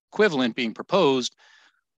tax equivalent being proposed,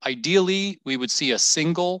 ideally, we would see a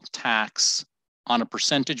single tax on a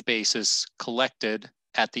percentage basis collected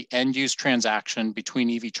at the end use transaction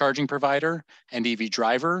between EV charging provider and EV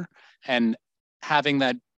driver. And having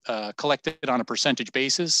that collected on a percentage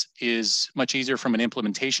basis is much easier from an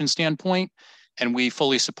implementation standpoint. And we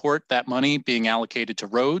fully support that money being allocated to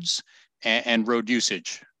roads and road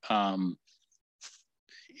usage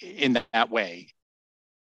in that way.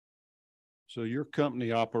 So your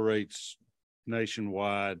company operates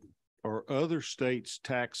nationwide. Are other states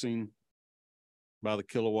taxing by the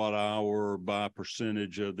kilowatt hour or by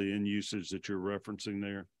percentage of the end usage that you're referencing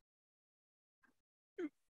there?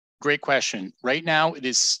 Great question. Right now, it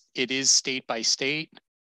is state by state.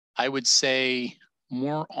 I would say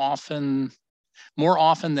more often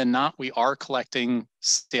than not, we are collecting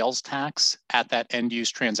sales tax at that end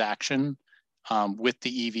use transaction with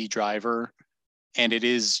the EV driver, and it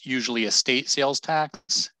is usually a state sales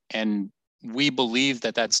tax. And we believe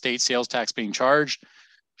that state sales tax being charged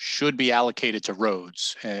should be allocated to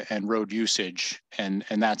roads and road usage. And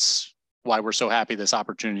that's why we're so happy this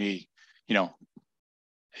opportunity,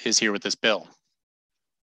 is here with this bill.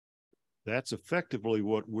 That's effectively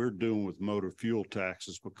what we're doing with motor fuel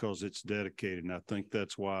taxes because it's dedicated. And I think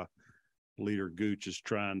that's why Leader Gooch is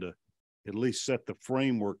trying to at least set the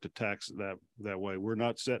framework to tax it that way. We're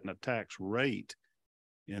not setting a tax rate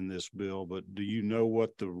in this bill, but do you know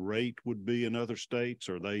what the rate would be in other states?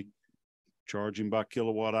 Are they charging by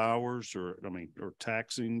kilowatt hours or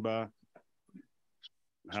taxing by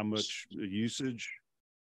how much usage?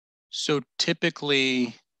 So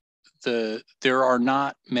typically there are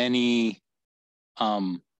not many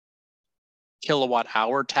kilowatt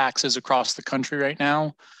hour taxes across the country right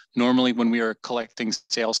now. Normally when we are collecting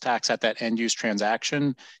sales tax at that end use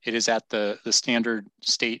transaction, it is at the standard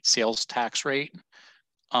state sales tax rate.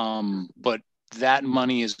 But that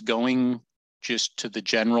money is going just to the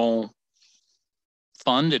general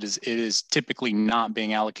fund. It is typically not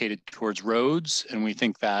being allocated towards roads. And we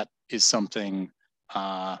think that is something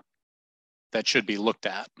that should be looked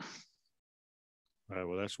at.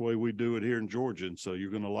 Well, that's the way we do it here in Georgia, and so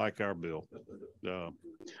you're going to like our bill.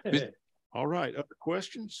 All right, other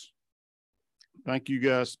questions? Thank you,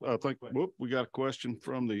 guys. I think we got a question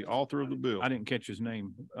from the author of the bill. I didn't catch his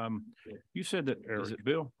name. You said that, is it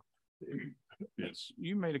Bill? Yes.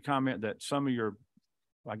 You made a comment that some of your,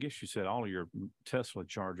 I guess you said all of your Tesla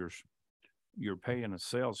chargers, you're paying a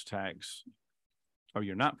sales tax, or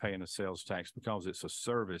you're not paying a sales tax because it's a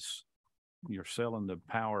service. You're selling the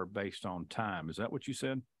power based on time. Is that what you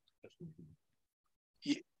said?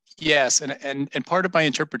 Yes, and part of my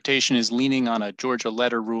interpretation is leaning on a Georgia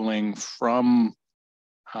letter ruling from,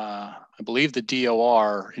 I believe, the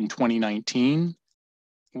DOR in 2019,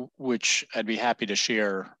 which I'd be happy to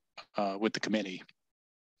share with the committee.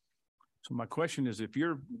 So my question is, if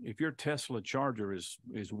your Tesla charger is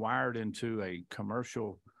wired into a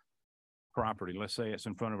commercial property, let's say it's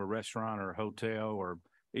in front of a restaurant or a hotel or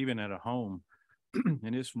even at a home,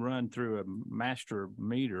 and it's run through a master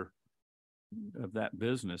meter of that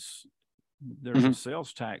business, there's a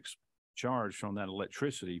sales tax charge from that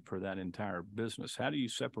electricity for that entire business. How do you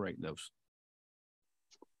separate those?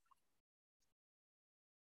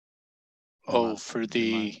 Oh,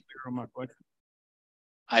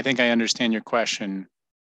 I think I understand your question.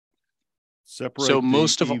 Separate so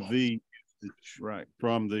most of EV right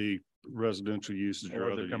from the residential usage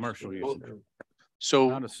or other commercial usage.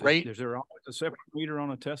 So right, is there always a separate meter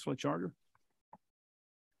on a Tesla charger?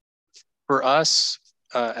 For us,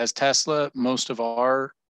 as Tesla, most of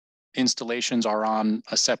our installations are on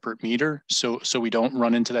a separate meter, so we don't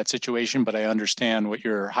run into that situation. But I understand what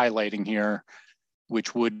you're highlighting here,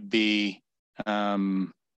 which would be, a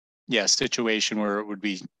situation where it would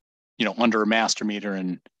be, under a master meter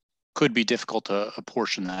and could be difficult to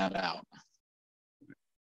apportion that out.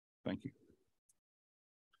 Thank you.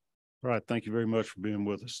 All right, thank you very much for being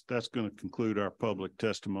with us. That's going to conclude our public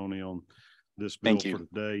testimony on this bill for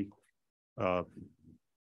today.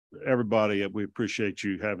 Everybody, we appreciate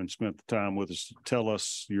you having spent the time with us to tell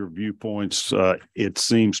us your viewpoints. It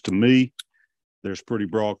seems to me there's pretty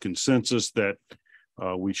broad consensus that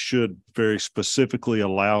we should very specifically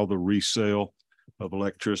allow the resale of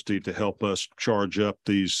electricity to help us charge up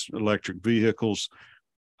these electric vehicles.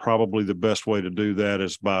 Probably the best way to do that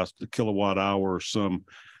is by the kilowatt hour or some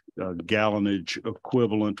gallonage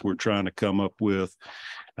equivalent we're trying to come up with.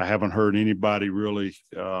 I haven't heard anybody really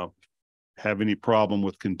have any problem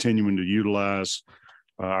with continuing to utilize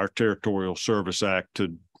our Territorial Service Act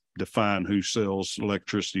to define who sells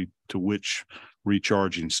electricity to which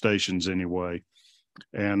recharging stations anyway.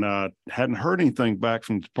 And hadn't heard anything back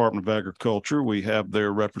from the Department of Agriculture. We have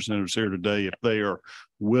their representatives here today. If they are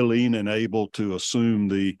willing and able to assume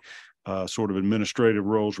the sort of administrative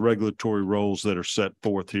roles, regulatory roles that are set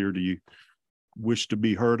forth here, do you wish to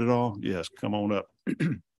be heard at all? Yes, come on up.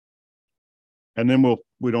 And then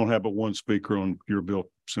we don't have but one speaker on your bill,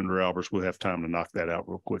 Senator Alberts. We'll have time to knock that out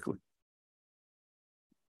real quickly.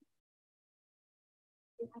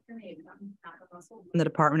 The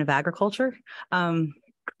Department of Agriculture.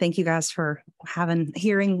 Thank you guys for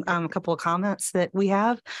hearing a couple of comments that we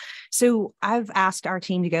have. So I've asked our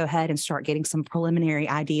team to go ahead and start getting some preliminary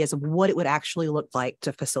ideas of what it would actually look like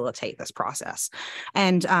to facilitate this process.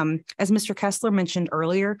 And as Mr. Kessler mentioned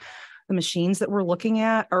earlier, the machines that we're looking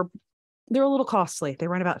at they're a little costly. They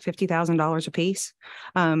run about $50,000 a piece.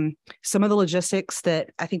 Some of the logistics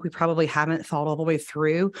that I think we probably haven't thought all the way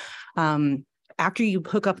through. After you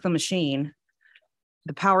hook up the machine,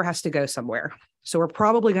 the power has to go somewhere. So we're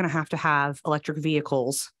probably going to have electric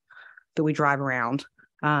vehicles that we drive around.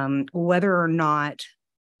 Whether or not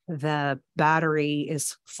the battery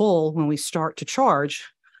is full when we start to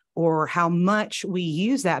charge or how much we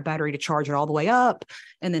use that battery to charge it all the way up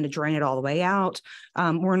and then to drain it all the way out.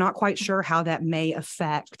 We're not quite sure how that may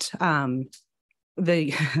affect how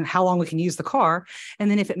long we can use the car,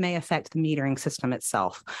 and then if it may affect the metering system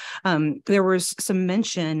itself. There was some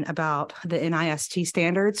mention about the NIST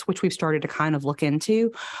standards, which we've started to kind of look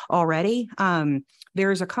into already.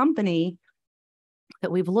 There's a company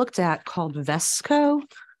that we've looked at called Vesco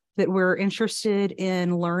that we're interested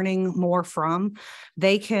in learning more from.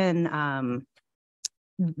 They can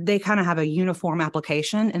they kind of have a uniform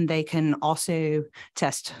application, and they can also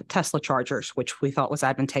test Tesla chargers, which we thought was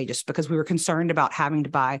advantageous because we were concerned about having to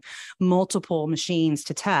buy multiple machines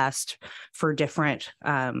to test for different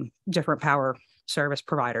power service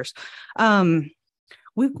providers.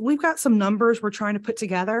 We've got some numbers we're trying to put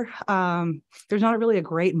together. There's not really a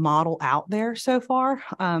great model out there so far.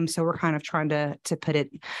 So we're kind of trying to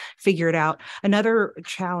figure it out. Another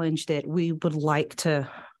challenge that we would like to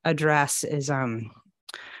address is,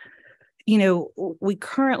 we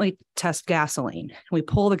currently test gasoline. We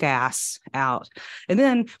pull the gas out and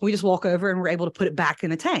then we just walk over and we're able to put it back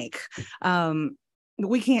in the tank.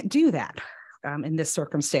 We can't do that in this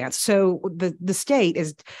circumstance. So the state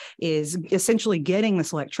is essentially getting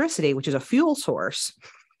this electricity, which is a fuel source.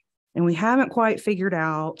 And we haven't quite figured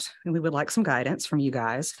out, and we would like some guidance from you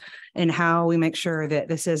guys in how we make sure that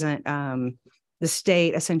this isn't the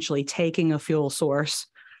state essentially taking a fuel source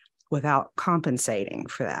without compensating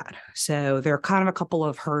for that. So there are kind of a couple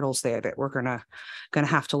of hurdles there that we're gonna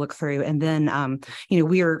have to look through. And then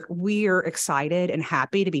we are excited and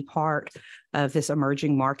happy to be part of this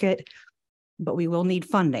emerging market, but we will need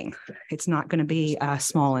funding. It's not going to be a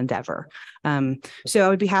small endeavor. So I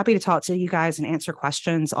would be happy to talk to you guys and answer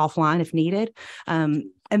questions offline if needed. And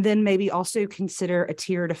then maybe also consider a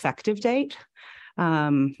tiered effective date.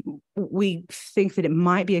 We think that it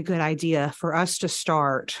might be a good idea for us to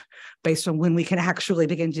start based on when we can actually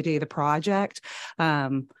begin to do the project.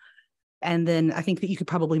 And then I think that you could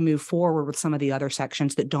probably move forward with some of the other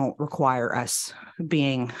sections that don't require us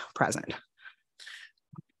being present.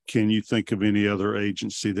 Can you think of any other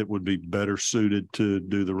agency that would be better suited to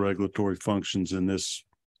do the regulatory functions in this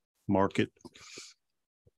market?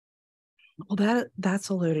 Well, that's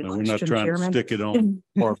a loaded We're question, not trying Chairman. to stick it on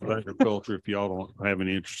Department of Agriculture. If y'all don't have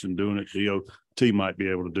any interest in doing it, DOT might be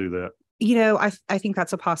able to do that. I think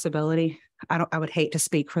that's a possibility. I would hate to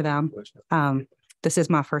speak for them. This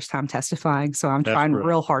is my first time testifying, so I'm trying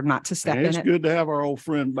real hard not to step in it. It's good to have our old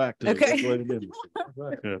friend back today. Okay.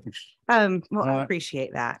 Yeah. I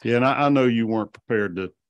appreciate that. Yeah, and I know you weren't prepared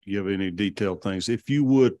to give any detailed things. If you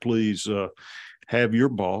would please have your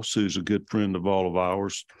boss, who's a good friend of all of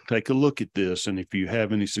ours, take a look at this. And if you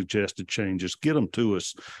have any suggested changes, get them to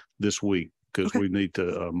us this week, because we need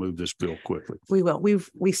to move this bill quickly. We will.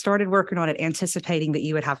 We started working on it, anticipating that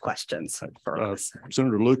you would have questions for us.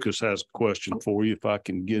 Senator Lucas has a question for you. If I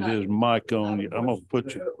can get his mic on, I'm going to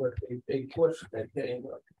put you. A question that came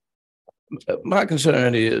up. My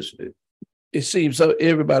concern is, it seems so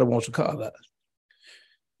everybody wants a car lot.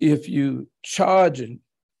 If you are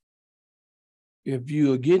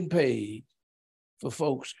getting paid for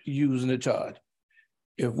folks using the charge,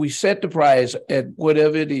 if we set the price at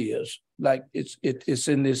whatever it is, like it's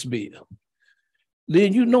in this bill,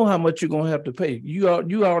 then you know how much you're gonna have to pay. You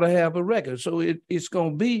ought to have a record. So it's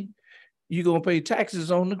gonna be, you're gonna pay taxes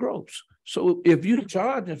on the gross. So if you're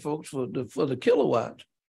charging folks for the kilowatt,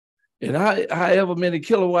 and however many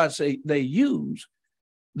kilowatts they use,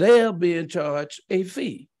 they're being charged a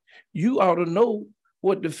fee. You ought to know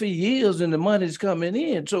what the fee is and the money's coming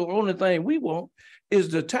in. So the only thing we want is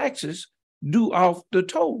the taxes due off the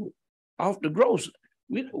total, off the gross.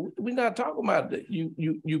 We're not talking about that.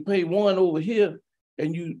 You pay one over here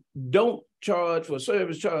and you don't charge for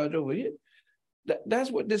service charge over here. That's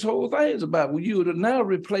what this whole thing is about. When you are now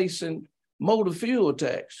replacing motor fuel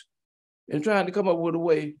tax and trying to come up with a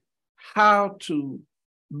way how to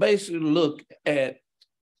basically look at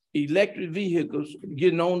electric vehicles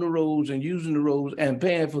getting on the roads and using the roads and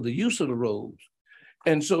paying for the use of the roads.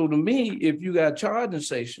 And so to me, if you got charging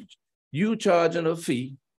stations, you charging a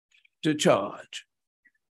fee to charge.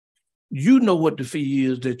 You know what the fee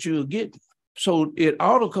is that you're getting. So it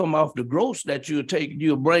ought to come off the gross that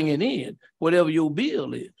you're bringing in, whatever your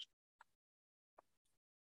bill is.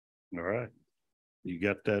 All right. You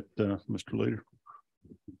got that, Mr. Leader?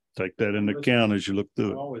 Take that into account as you look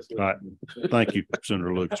through it. All right. Thank you,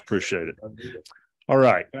 Senator Lucas. Appreciate it. All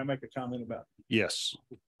right. Can I make a comment about? Yes.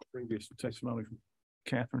 Previous testimony from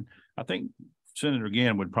Catherine? I think Senator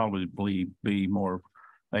Gann would probably be more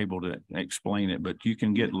able to explain it, but you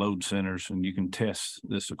can get load centers and you can test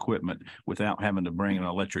this equipment without having to bring an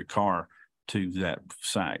electric car to that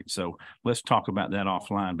site. So let's talk about that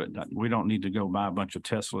offline, but we don't need to go buy a bunch of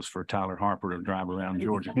Teslas for Tyler Harper to drive around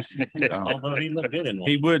Georgia. Although he looked good in one.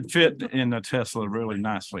 He would fit in a Tesla really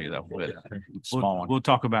nicely though, but Small one. we'll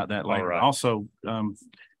talk about that later. right. Also,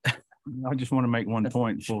 I just want to make one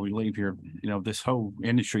point before we leave here. You know, this whole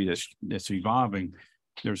industry that's evolving,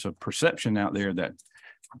 there's a perception out there that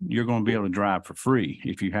you're going to be able to drive for free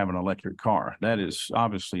if you have an electric car. That is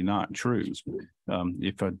obviously not true.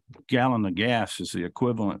 If a gallon of gas is the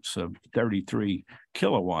equivalence of 33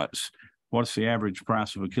 kilowatts, what's the average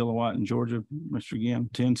price of a kilowatt in Georgia, Mr. Ginn?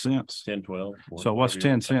 10 cents? 10, 12. So what's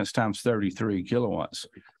 10 cents times 33 kilowatts?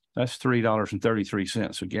 That's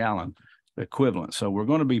 $3.33 a gallon equivalent. So we're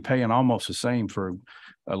going to be paying almost the same for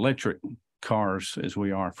electric cars as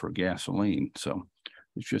we are for gasoline. So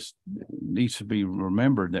it just needs to be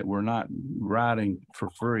remembered that we're not riding for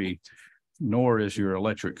free, nor is your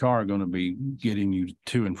electric car going to be getting you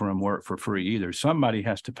to and from work for free either. Somebody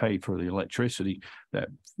has to pay for the electricity that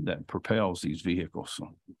propels these vehicles. So.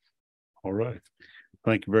 All right.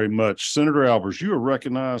 Thank you very much. Senator Albers, you are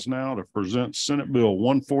recognized now to present Senate Bill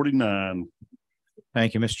 149.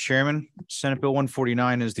 Thank you, Mr. Chairman. Senate Bill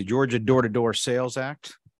 149 is the Georgia Door-to-Door Sales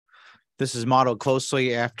Act. This is modeled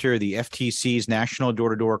closely after the FTC's National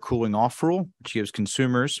Door-to-Door Cooling Off Rule, which gives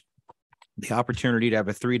consumers the opportunity to have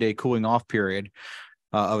a 3-day cooling off period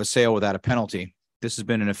of a sale without a penalty. This has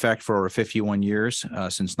been in effect for over 51 years,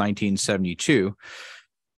 since 1972.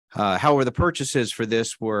 However, the purchases for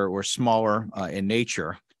this were smaller in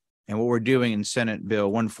nature. And what we're doing in Senate Bill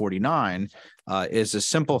 149 is to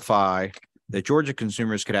simplify that Georgia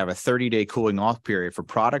consumers could have a 30-day cooling off period for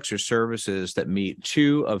products or services that meet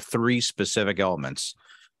 2 of 3 specific elements.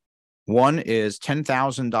 One is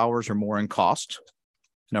 $10,000 or more in cost.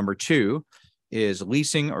 Number 2 is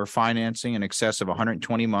leasing or financing in excess of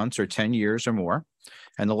 120 months or 10 years or more.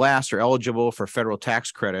 And the last are eligible for federal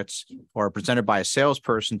tax credits or are presented by a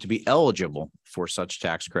salesperson to be eligible for such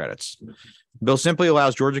tax credits. The bill simply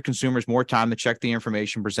allows Georgia consumers more time to check the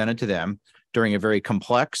information presented to them during a very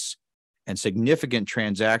complex and significant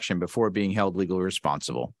transaction before being held legally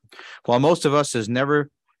responsible. While most of us has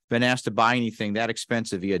never been asked to buy anything that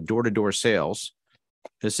expensive via door-to-door sales,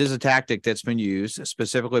 this is a tactic that's been used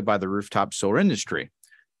specifically by the rooftop solar industry.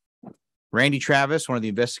 Randy Travis, one of the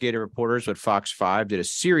investigative reporters with Fox 5, did a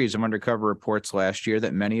series of undercover reports last year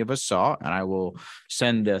that many of us saw, and I will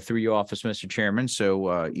send through your office, Mr. Chairman,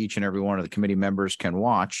 so each and every one of the committee members can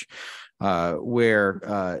watch,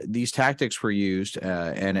 where these tactics were used,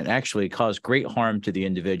 and it actually caused great harm to the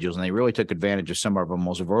individuals, and they really took advantage of some of our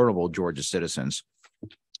most vulnerable Georgia citizens.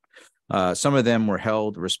 Some of them were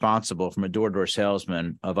held responsible from a door-to-door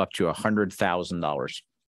salesman of up to $100,000.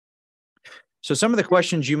 So some of the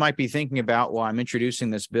questions you might be thinking about while I'm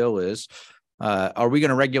introducing this bill is, are we going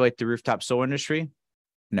to regulate the rooftop solar industry?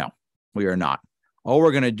 No, we are not. All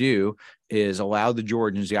we're going to do is allow the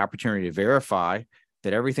Georgians the opportunity to verify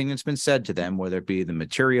that everything that's been said to them, whether it be the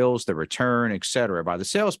materials, the return, et cetera, by the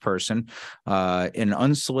salesperson, an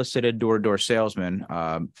unsolicited door-to-door salesman,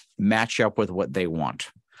 match up with what they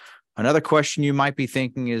want. Another question you might be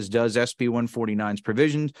thinking is, does SB 149's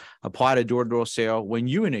provisions apply to door-to-door sale when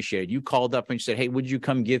you initiated? You called up and you said, hey, would you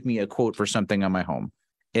come give me a quote for something on my home?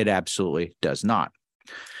 It absolutely does not.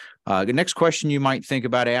 The next question you might think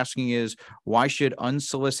about asking is, why should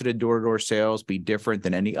unsolicited door-to-door sales be different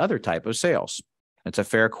than any other type of sales? That's a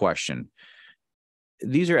fair question.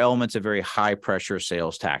 These are elements of very high pressure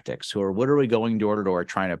sales tactics who are literally going door to door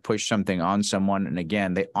trying to push something on someone. And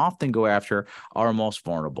again, they often go after our most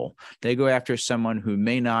vulnerable. They go after someone who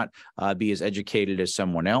may not be as educated as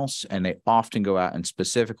someone else, and they often go out and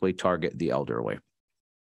specifically target the elderly.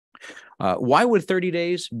 Why would 30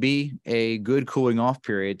 days be a good cooling off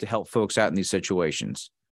period to help folks out in these situations?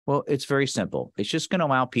 Well, it's very simple. It's just going to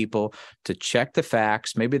allow people to check the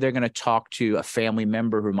facts. Maybe they're going to talk to a family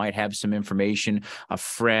member who might have some information, a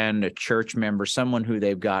friend, a church member, someone who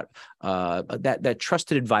they've got that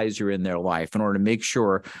trusted advisor in their life in order to make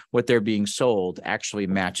sure what they're being sold actually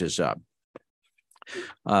matches up.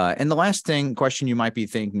 And the last question you might be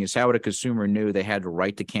thinking is, how would a consumer know they had the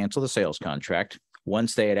right to cancel the sales contract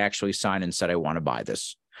once they had actually signed and said, I want to buy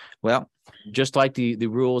this? Well, just like the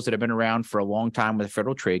rules that have been around for a long time with the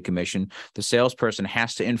Federal Trade Commission, the salesperson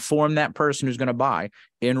has to inform that person who's going to buy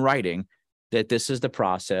in writing that this is the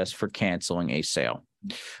process for canceling a sale.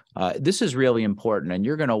 This is really important, and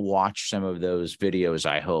you're going to watch some of those videos,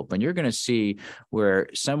 I hope, and you're going to see where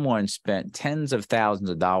someone spent tens of thousands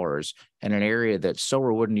of dollars in an area that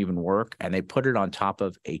solar wouldn't even work, and they put it on top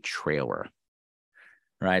of a trailer.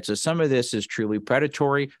 right? So some of this is truly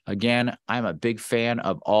predatory. Again, I'm a big fan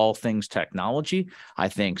of all things technology. I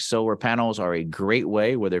think solar panels are a great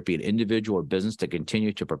way, whether it be an individual or business, to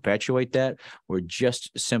continue to perpetuate that. We're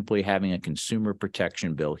just simply having a consumer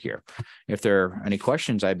protection bill here. If there are any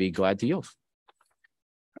questions, I'd be glad to yield.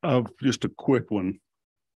 Just a quick one.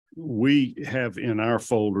 We have in our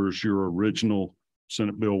folders your original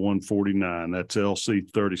Senate Bill 149. That's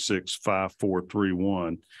LC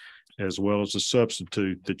 365431, as well as a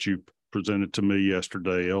substitute that you presented to me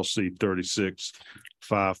yesterday, LC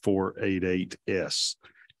 365488S.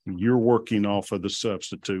 You're working off of the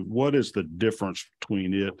substitute. What is the difference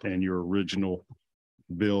between it and your original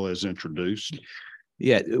bill as introduced?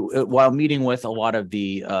 Yeah, while meeting with a lot of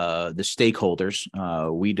the stakeholders,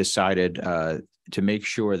 we decided to make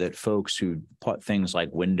sure that folks who put things like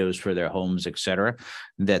windows for their homes, et cetera,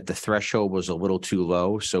 that the threshold was a little too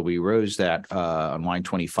low. So we rose that on line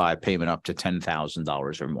 25 payment up to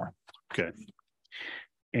 $10,000 or more. Okay.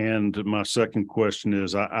 And my second question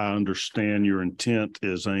is, I understand your intent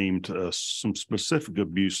is aimed at some specific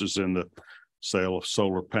abuses in the sale of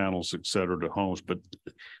solar panels, et cetera, to homes, but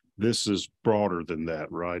this is broader than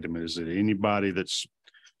that, right? I mean, is it anybody that's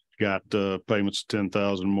got payments of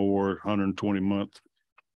 10,000 more, 120 month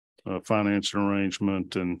financing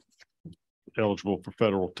arrangement and eligible for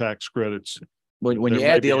federal tax credits? When you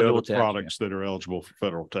add the eligible products that are eligible for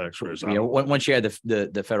federal tax credits. Yeah, once you add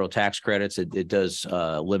the federal tax credits, it does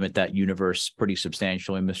limit that universe pretty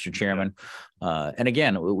substantially, Mr. Chairman. And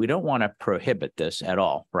again, we don't want to prohibit this at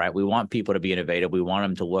all, right? We want people to be innovative. We want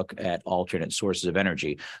them to look at alternate sources of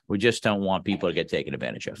energy. We just don't want people to get taken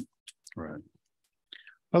advantage of. Right.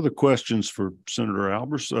 Other questions for Senator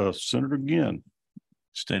Albers? Senator Ginn.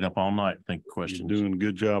 Stayed up all night. Think questions. You're doing a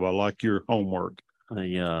good job. I like your homework.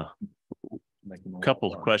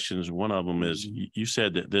 Couple of questions. One of them is you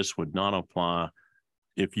said that this would not apply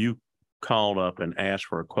if you called up and asked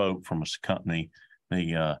for a quote from a company.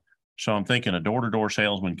 So I'm thinking a door-to-door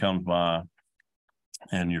salesman comes by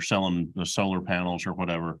and you're selling the solar panels or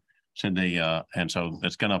whatever. Said and so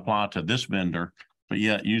it's going to apply to this vendor, but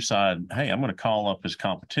yet you said, hey, I'm going to call up his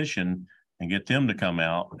competition and get them to come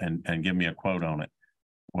out and give me a quote on it.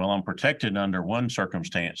 Well, I'm protected under one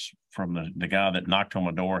circumstance from the guy that knocked on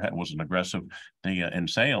my door, was an aggressive in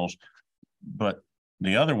sales. But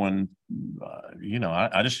the other one,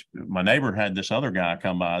 my neighbor had this other guy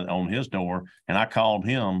come by on his door and I called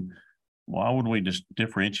him. Why would we just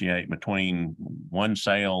differentiate between one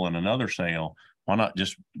sale and another sale? Why not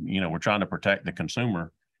just, we're trying to protect the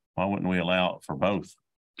consumer. Why wouldn't we allow it for both?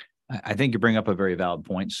 I think you bring up a very valid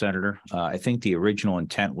point, Senator. I think the original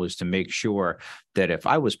intent was to make sure that if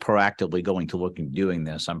I was proactively going to look and doing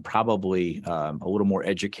this, I'm probably a little more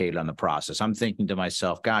educated on the process. I'm thinking to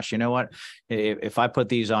myself, gosh, you know what? If I put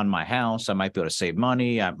these on my house, I might be able to save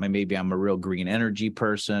money. Maybe I'm a real green energy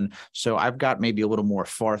person. So I've got maybe a little more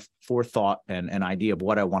forethought and an idea of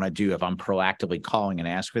what I want to do if I'm proactively calling and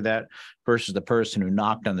ask for that versus the person who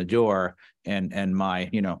knocked on the door and my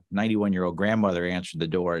 91-year-old grandmother answered the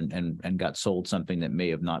door and got sold something that may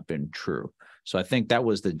have not been true. So I think that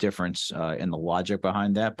was the difference in the logic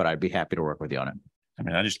behind that, but I'd be happy to work with you on it. I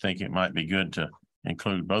mean, I just think it might be good to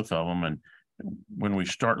include both of them. And when we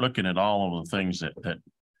start looking at all of the things that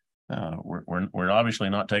we're obviously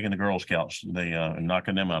not taking the Girl Scouts, and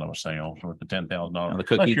knocking them out of a sale for the $10,000. The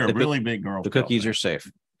cookies, you're a really big Girl Scout. The cookies are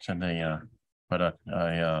safe. And but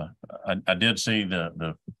I did see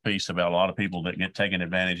the piece about a lot of people that get taken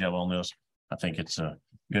advantage of on this. I think it's a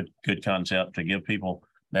good concept to give people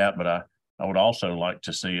that, but I would also like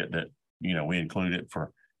to see it that, we include it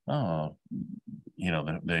for,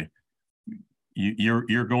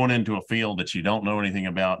 you're going into a field that you don't know anything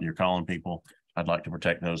about and you're calling people. I'd like to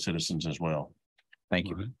protect those citizens as well. Thank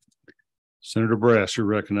you. Right. Senator Brass, you're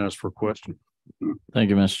recognized for a question. Thank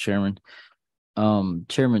you, Mr. Chairman.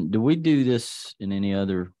 Chairman, do we do this in any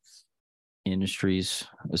other industries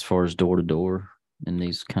as far as door to door in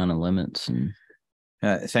these kind of limits? And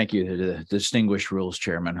thank you, the distinguished rules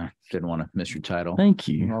chairman. I didn't want to miss your title. Thank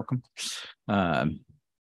you. You're welcome.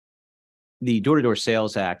 The Door-to-Door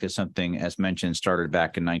Sales Act is something, as mentioned, started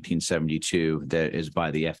back in 1972 that is by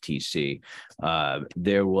the FTC.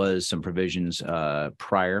 There was some provisions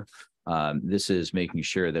prior. This is making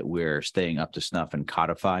sure that we're staying up to snuff and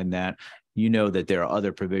codifying that. You know that there are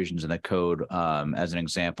other provisions in the code. As an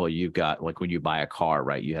example, you've got like when you buy a car,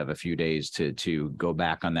 right? You have a few days to go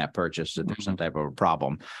back on that purchase if there's some type of a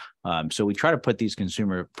problem. So we try to put these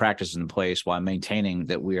consumer practices in place while maintaining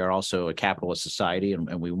that we are also a capitalist society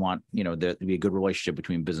and we want, there to be a good relationship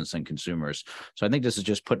between business and consumers. So I think this is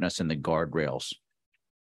just putting us in the guardrails.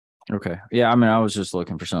 Okay. Yeah. I mean, I was just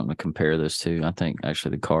looking for something to compare this to. I think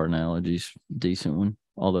actually the car analogy's a decent one,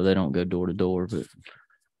 although they don't go door to door, but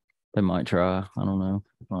they might try. I don't know.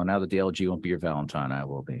 Well, now that the LG won't be your Valentine, I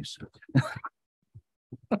will be. So.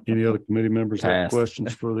 Any other committee members have Pass.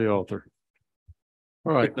 questions for the author?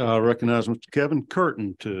 All right, I recognize Mr. Kevin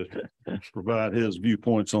Curtin to provide his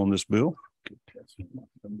viewpoints on this bill.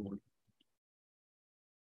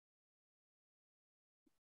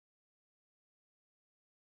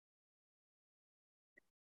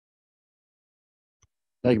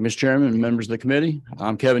 Thank you, Mr. Chairman and members of the committee.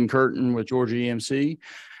 I'm Kevin Curtin with Georgia EMC.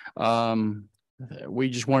 We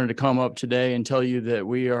just wanted to come up today and tell you that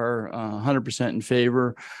we are 100% in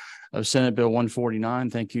favor of Senate Bill 149.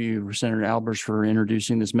 Thank you, Senator Albers, for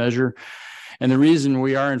introducing this measure. And the reason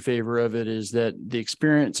we are in favor of it is that the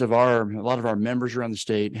experience of a lot of our members around the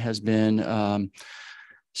state has been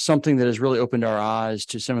something that has really opened our eyes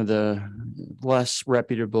to some of the less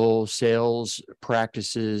reputable sales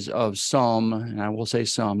practices of some, and I will say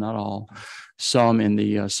some, not all, some in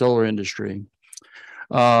the solar industry.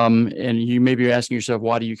 And you may be asking yourself,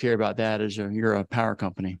 why do you care about that as you're a power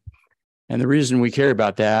company? And the reason we care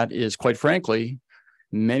about that is, quite frankly,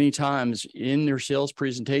 many times in their sales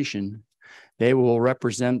presentation, they will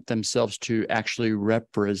represent themselves to actually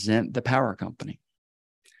represent the power company.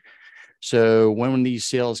 So when these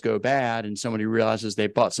sales go bad and somebody realizes they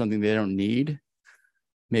bought something they don't need,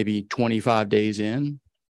 maybe 25 days in,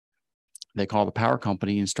 they call the power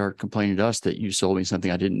company and start complaining to us that you sold me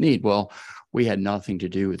something I didn't need. Well, we had nothing to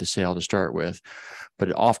do with the sale to start with,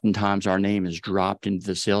 but oftentimes our name is dropped into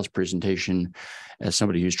the sales presentation as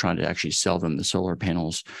somebody who's trying to actually sell them the solar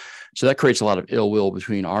panels. So that creates a lot of ill will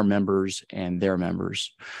between our members and their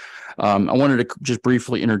members. I wanted to just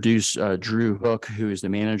briefly introduce Drew Hook, who is the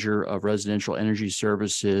manager of residential energy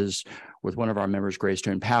services with one of our members,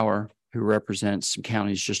 Greystone Power, who represents some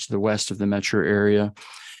counties just to the west of the metro area.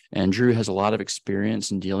 And Drew has a lot of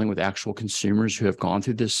experience in dealing with actual consumers who have gone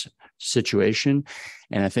through this situation,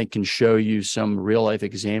 and I think can show you some real life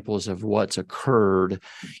examples of what's occurred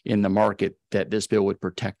in the market that this bill would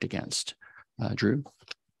protect against. Drew.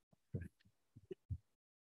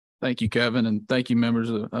 Thank you, Kevin, and thank you, members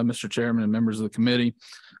of Mr. Chairman and members of the committee.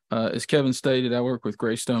 As Kevin stated, I work with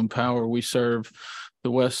Greystone Power. We serve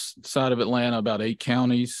the west side of Atlanta, about 8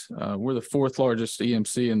 counties. We're the 4th largest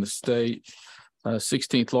EMC in the state,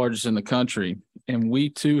 16th largest in the country. And we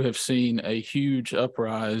too have seen a huge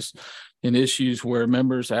uprise in issues where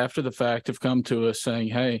members after the fact have come to us saying,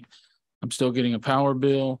 hey, I'm still getting a power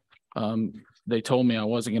bill. They told me I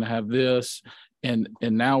wasn't going to have this. And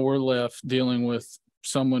now we're left dealing with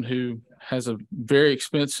someone who has a very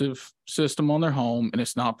expensive system on their home and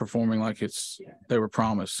it's not performing like they were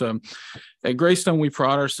promised. So at Greystone, we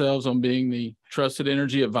pride ourselves on being the trusted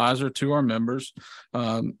energy advisor to our members.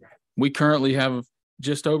 We currently have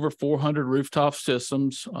just over 400 rooftop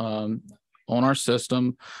systems on our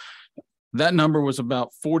system. That number was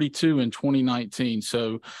about 42 in 2019.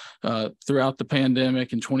 So throughout the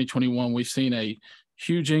pandemic in 2021, we've seen a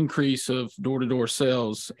huge increase of door-to-door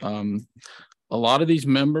sales. A lot of these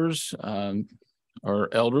members are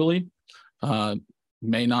elderly,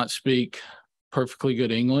 may not speak perfectly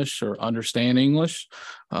good English or understand English.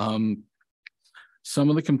 Some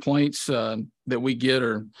of the complaints that we get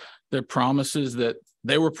are their promises that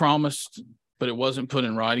they were promised, but it wasn't put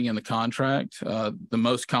in writing in the contract. The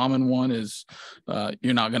most common one is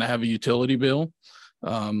you're not going to have a utility bill.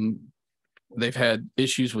 They've had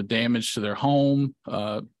issues with damage to their home,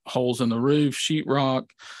 holes in the roof, sheetrock,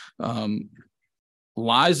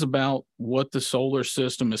 lies about what the solar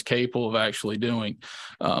system is capable of actually doing.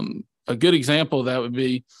 A good example of that would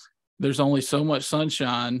be there's only so much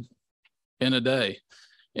sunshine in a day.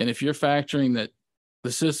 And if you're factoring that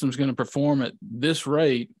the system's going to perform at this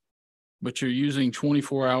rate, but you're using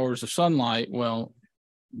 24 hours of sunlight, well,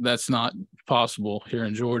 that's not possible here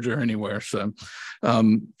in Georgia or anywhere. So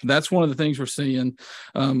that's one of the things we're seeing.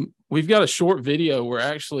 We've got a short video where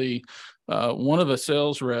actually one of the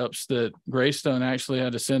sales reps that Greystone actually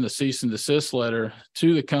had to send a cease and desist letter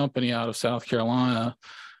to the company out of South Carolina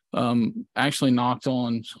actually knocked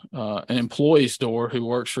on an employee's door who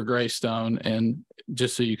works for Greystone, and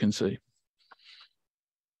just so you can see.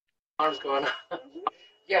 How's it going?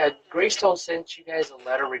 Yeah, Greystone sent you guys a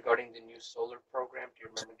letter regarding the new solar program. Do you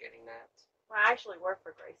remember getting that? Well, I actually work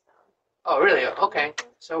for Greystone. Oh, really? Okay.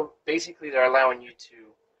 So basically, they're allowing you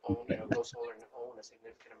to own, go solar and own a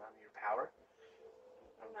significant amount of your power.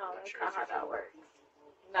 No, that's not how that works.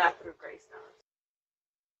 Not through Greystone.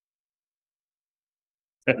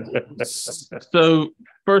 So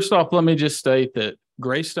first off, let me just state that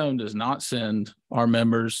Greystone does not send our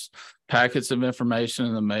members packets of information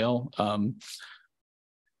in the mail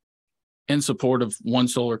in support of one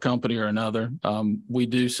solar company or another. We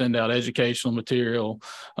do send out educational material,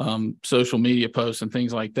 social media posts and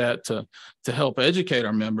things like that to help educate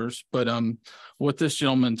our members. But what this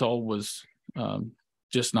gentleman told was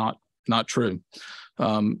just not true.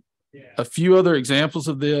 A few other examples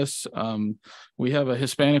of this. We have a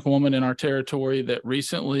Hispanic woman in our territory that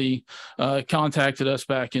recently contacted us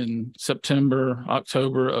back in September,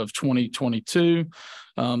 October of 2022.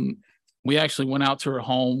 We actually went out to her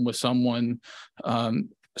home with someone,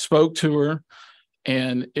 spoke to her,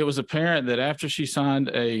 and it was apparent that after she signed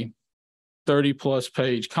a 30+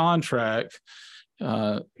 page contract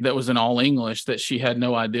that was in all English, that she had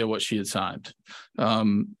no idea what she had signed.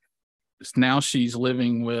 Now she's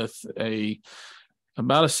living with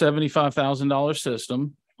about a $75,000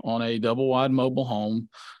 system on a double wide mobile home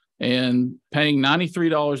and paying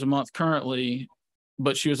 $93 a month currently.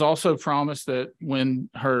 But she was also promised that when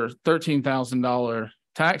her $13,000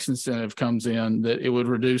 tax incentive comes in, that it would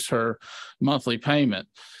reduce her monthly payment.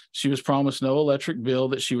 She was promised no electric bill,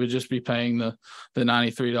 that she would just be paying the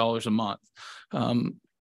 $93 a month.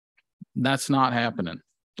 That's not happening.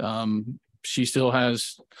 She still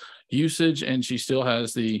has usage and she still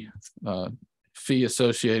has the fee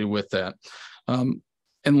associated with that.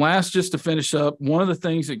 And last, just to finish up, one of the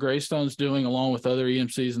things that Greystone's doing along with other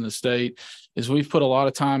EMCs in the state is we've put a lot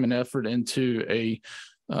of time and effort into a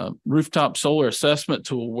rooftop solar assessment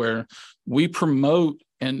tool where we promote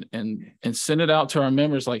and send it out to our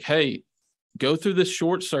members like, hey, go through this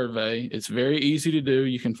short survey. It's very easy to do.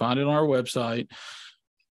 You can find it on our website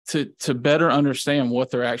to better understand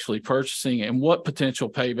what they're actually purchasing and what potential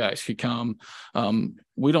paybacks could come.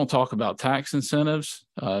 We don't talk about tax incentives.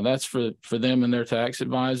 That's for them and their tax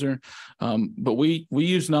advisor. But we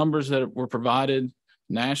use numbers that were provided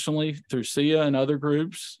nationally through SEIA and other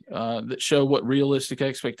groups that show what realistic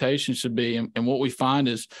expectations should be. And what we find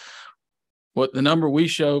is what the number we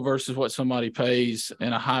show versus what somebody pays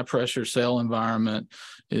in a high pressure sale environment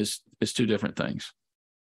is two different things.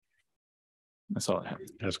 That's all I have.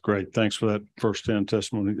 That's great. Thanks for that first-hand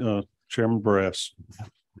testimony. Chairman Brass,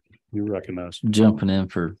 you recognize. Jumping in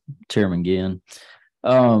for Chairman Ginn.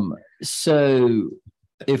 So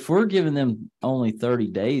if we're giving them only 30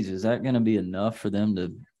 days, is that going to be enough for them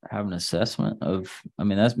to have an assessment of, I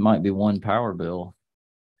mean, that might be one power bill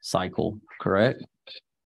cycle, correct?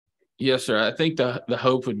 Yes, sir. I think the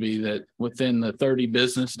hope would be that within the 30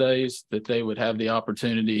 business days that they would have the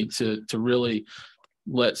opportunity to really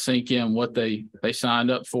let sink in what they signed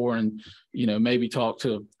up for, and maybe talk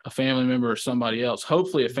to a family member or somebody else.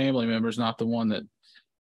 Hopefully a family member is not the one that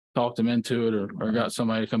talked them into it or got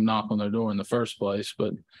somebody to come knock on their door in the first place.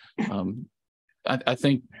 But I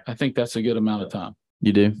think that's a good amount of time.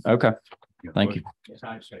 You do? Okay. Thank you.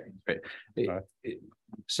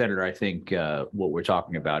 Senator, I think what we're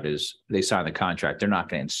talking about is they sign the contract. They're not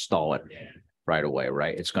going to install it right away,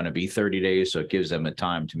 right? It's going to be 30 days. So it gives them a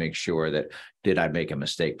time to make sure that, did I make a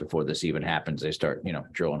mistake before this even happens? They start,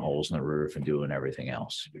 drilling holes in the roof and doing everything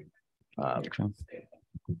else.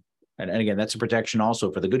 And again, that's a protection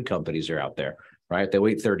also for the good companies that are out there, right? They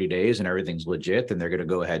wait 30 days and everything's legit, then they're going to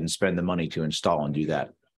go ahead and spend the money to install and do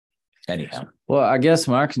that anyhow. Well, I guess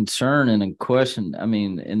my concern and a question, I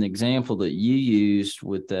mean, in the example that you used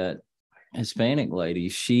with that Hispanic lady,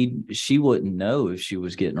 she wouldn't know if she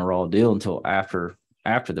was getting a raw deal until after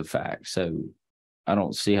the fact. So I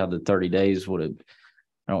don't see how the 30 days would have,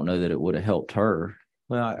 I don't know that it would have helped her.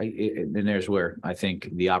 Well, and there's where I think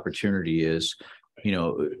the opportunity is,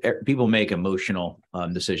 people make emotional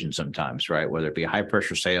decisions sometimes, right? Whether it be high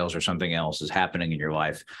pressure sales or something else is happening in your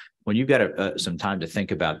life. When you've got some time to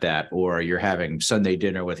think about that, or you're having Sunday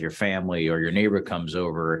dinner with your family, or your neighbor comes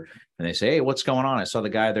over and they say, hey, what's going on? I saw the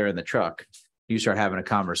guy there in the truck. You start having a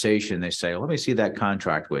conversation. They say, let me see that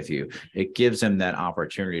contract with you. It gives them that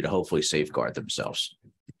opportunity to hopefully safeguard themselves.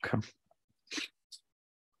 Okay.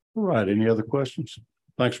 All right. Any other questions?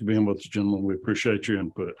 Thanks for being with us, gentlemen. We appreciate your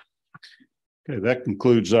input. Okay, that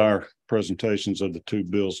concludes our presentations of the two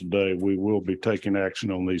bills today. We will be taking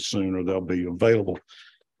action on these soon, or they'll be available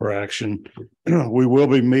for action. We will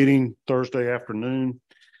be meeting Thursday afternoon.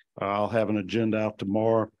 I'll have an agenda out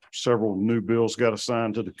tomorrow. Several new bills got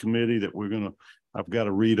assigned to the committee that I've got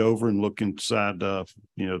to read over and look inside,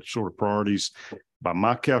 sort of priorities. By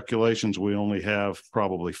my calculations, we only have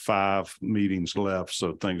probably 5 meetings left,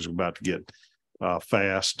 so things are about to get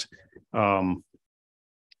fast.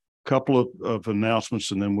 Couple of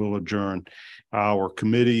announcements and then we'll adjourn. Our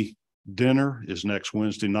committee dinner is next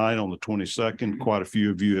Wednesday night on the 22nd. Quite a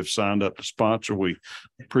few of you have signed up to sponsor. We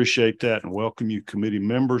appreciate that and welcome you committee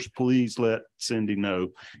members. Please let Cindy know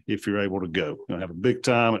if you're able to go. We're gonna have a big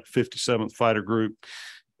time at 57th Fighter Group,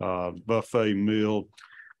 buffet meal.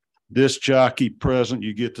 Disc jockey present.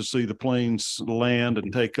 You get to see the planes land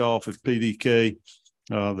and take off at PDK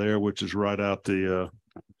there, which is right out the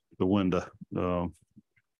window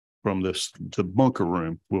from the bunker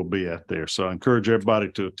room we'll be at there. So I encourage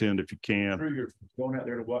everybody to attend if you can. You're going out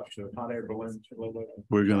there to watch the hot air balloons.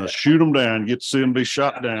 We're going to shoot them down, get to see them be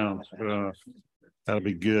shot down. That'll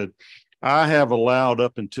be good. I have allowed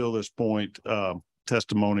up until this point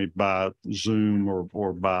testimony by Zoom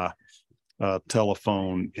or by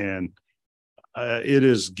telephone, and it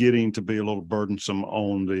is getting to be a little burdensome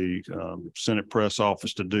on the Senate press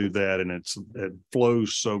office to do that, and it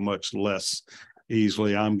flows so much less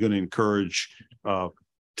easily. I'm going to encourage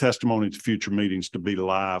testimony to future meetings to be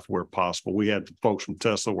live where possible. We had folks from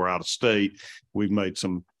Tesla were out of state. We've made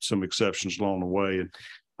some exceptions along the way, and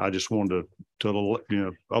I just wanted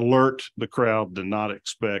to alert the crowd to not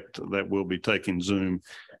expect that we'll be taking Zoom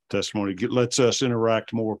testimony. Lets us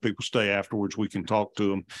interact more. People stay afterwards. We can talk to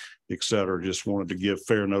them, et cetera. Just wanted to give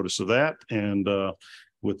fair notice of that. And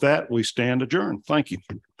with that, we stand adjourned. Thank you.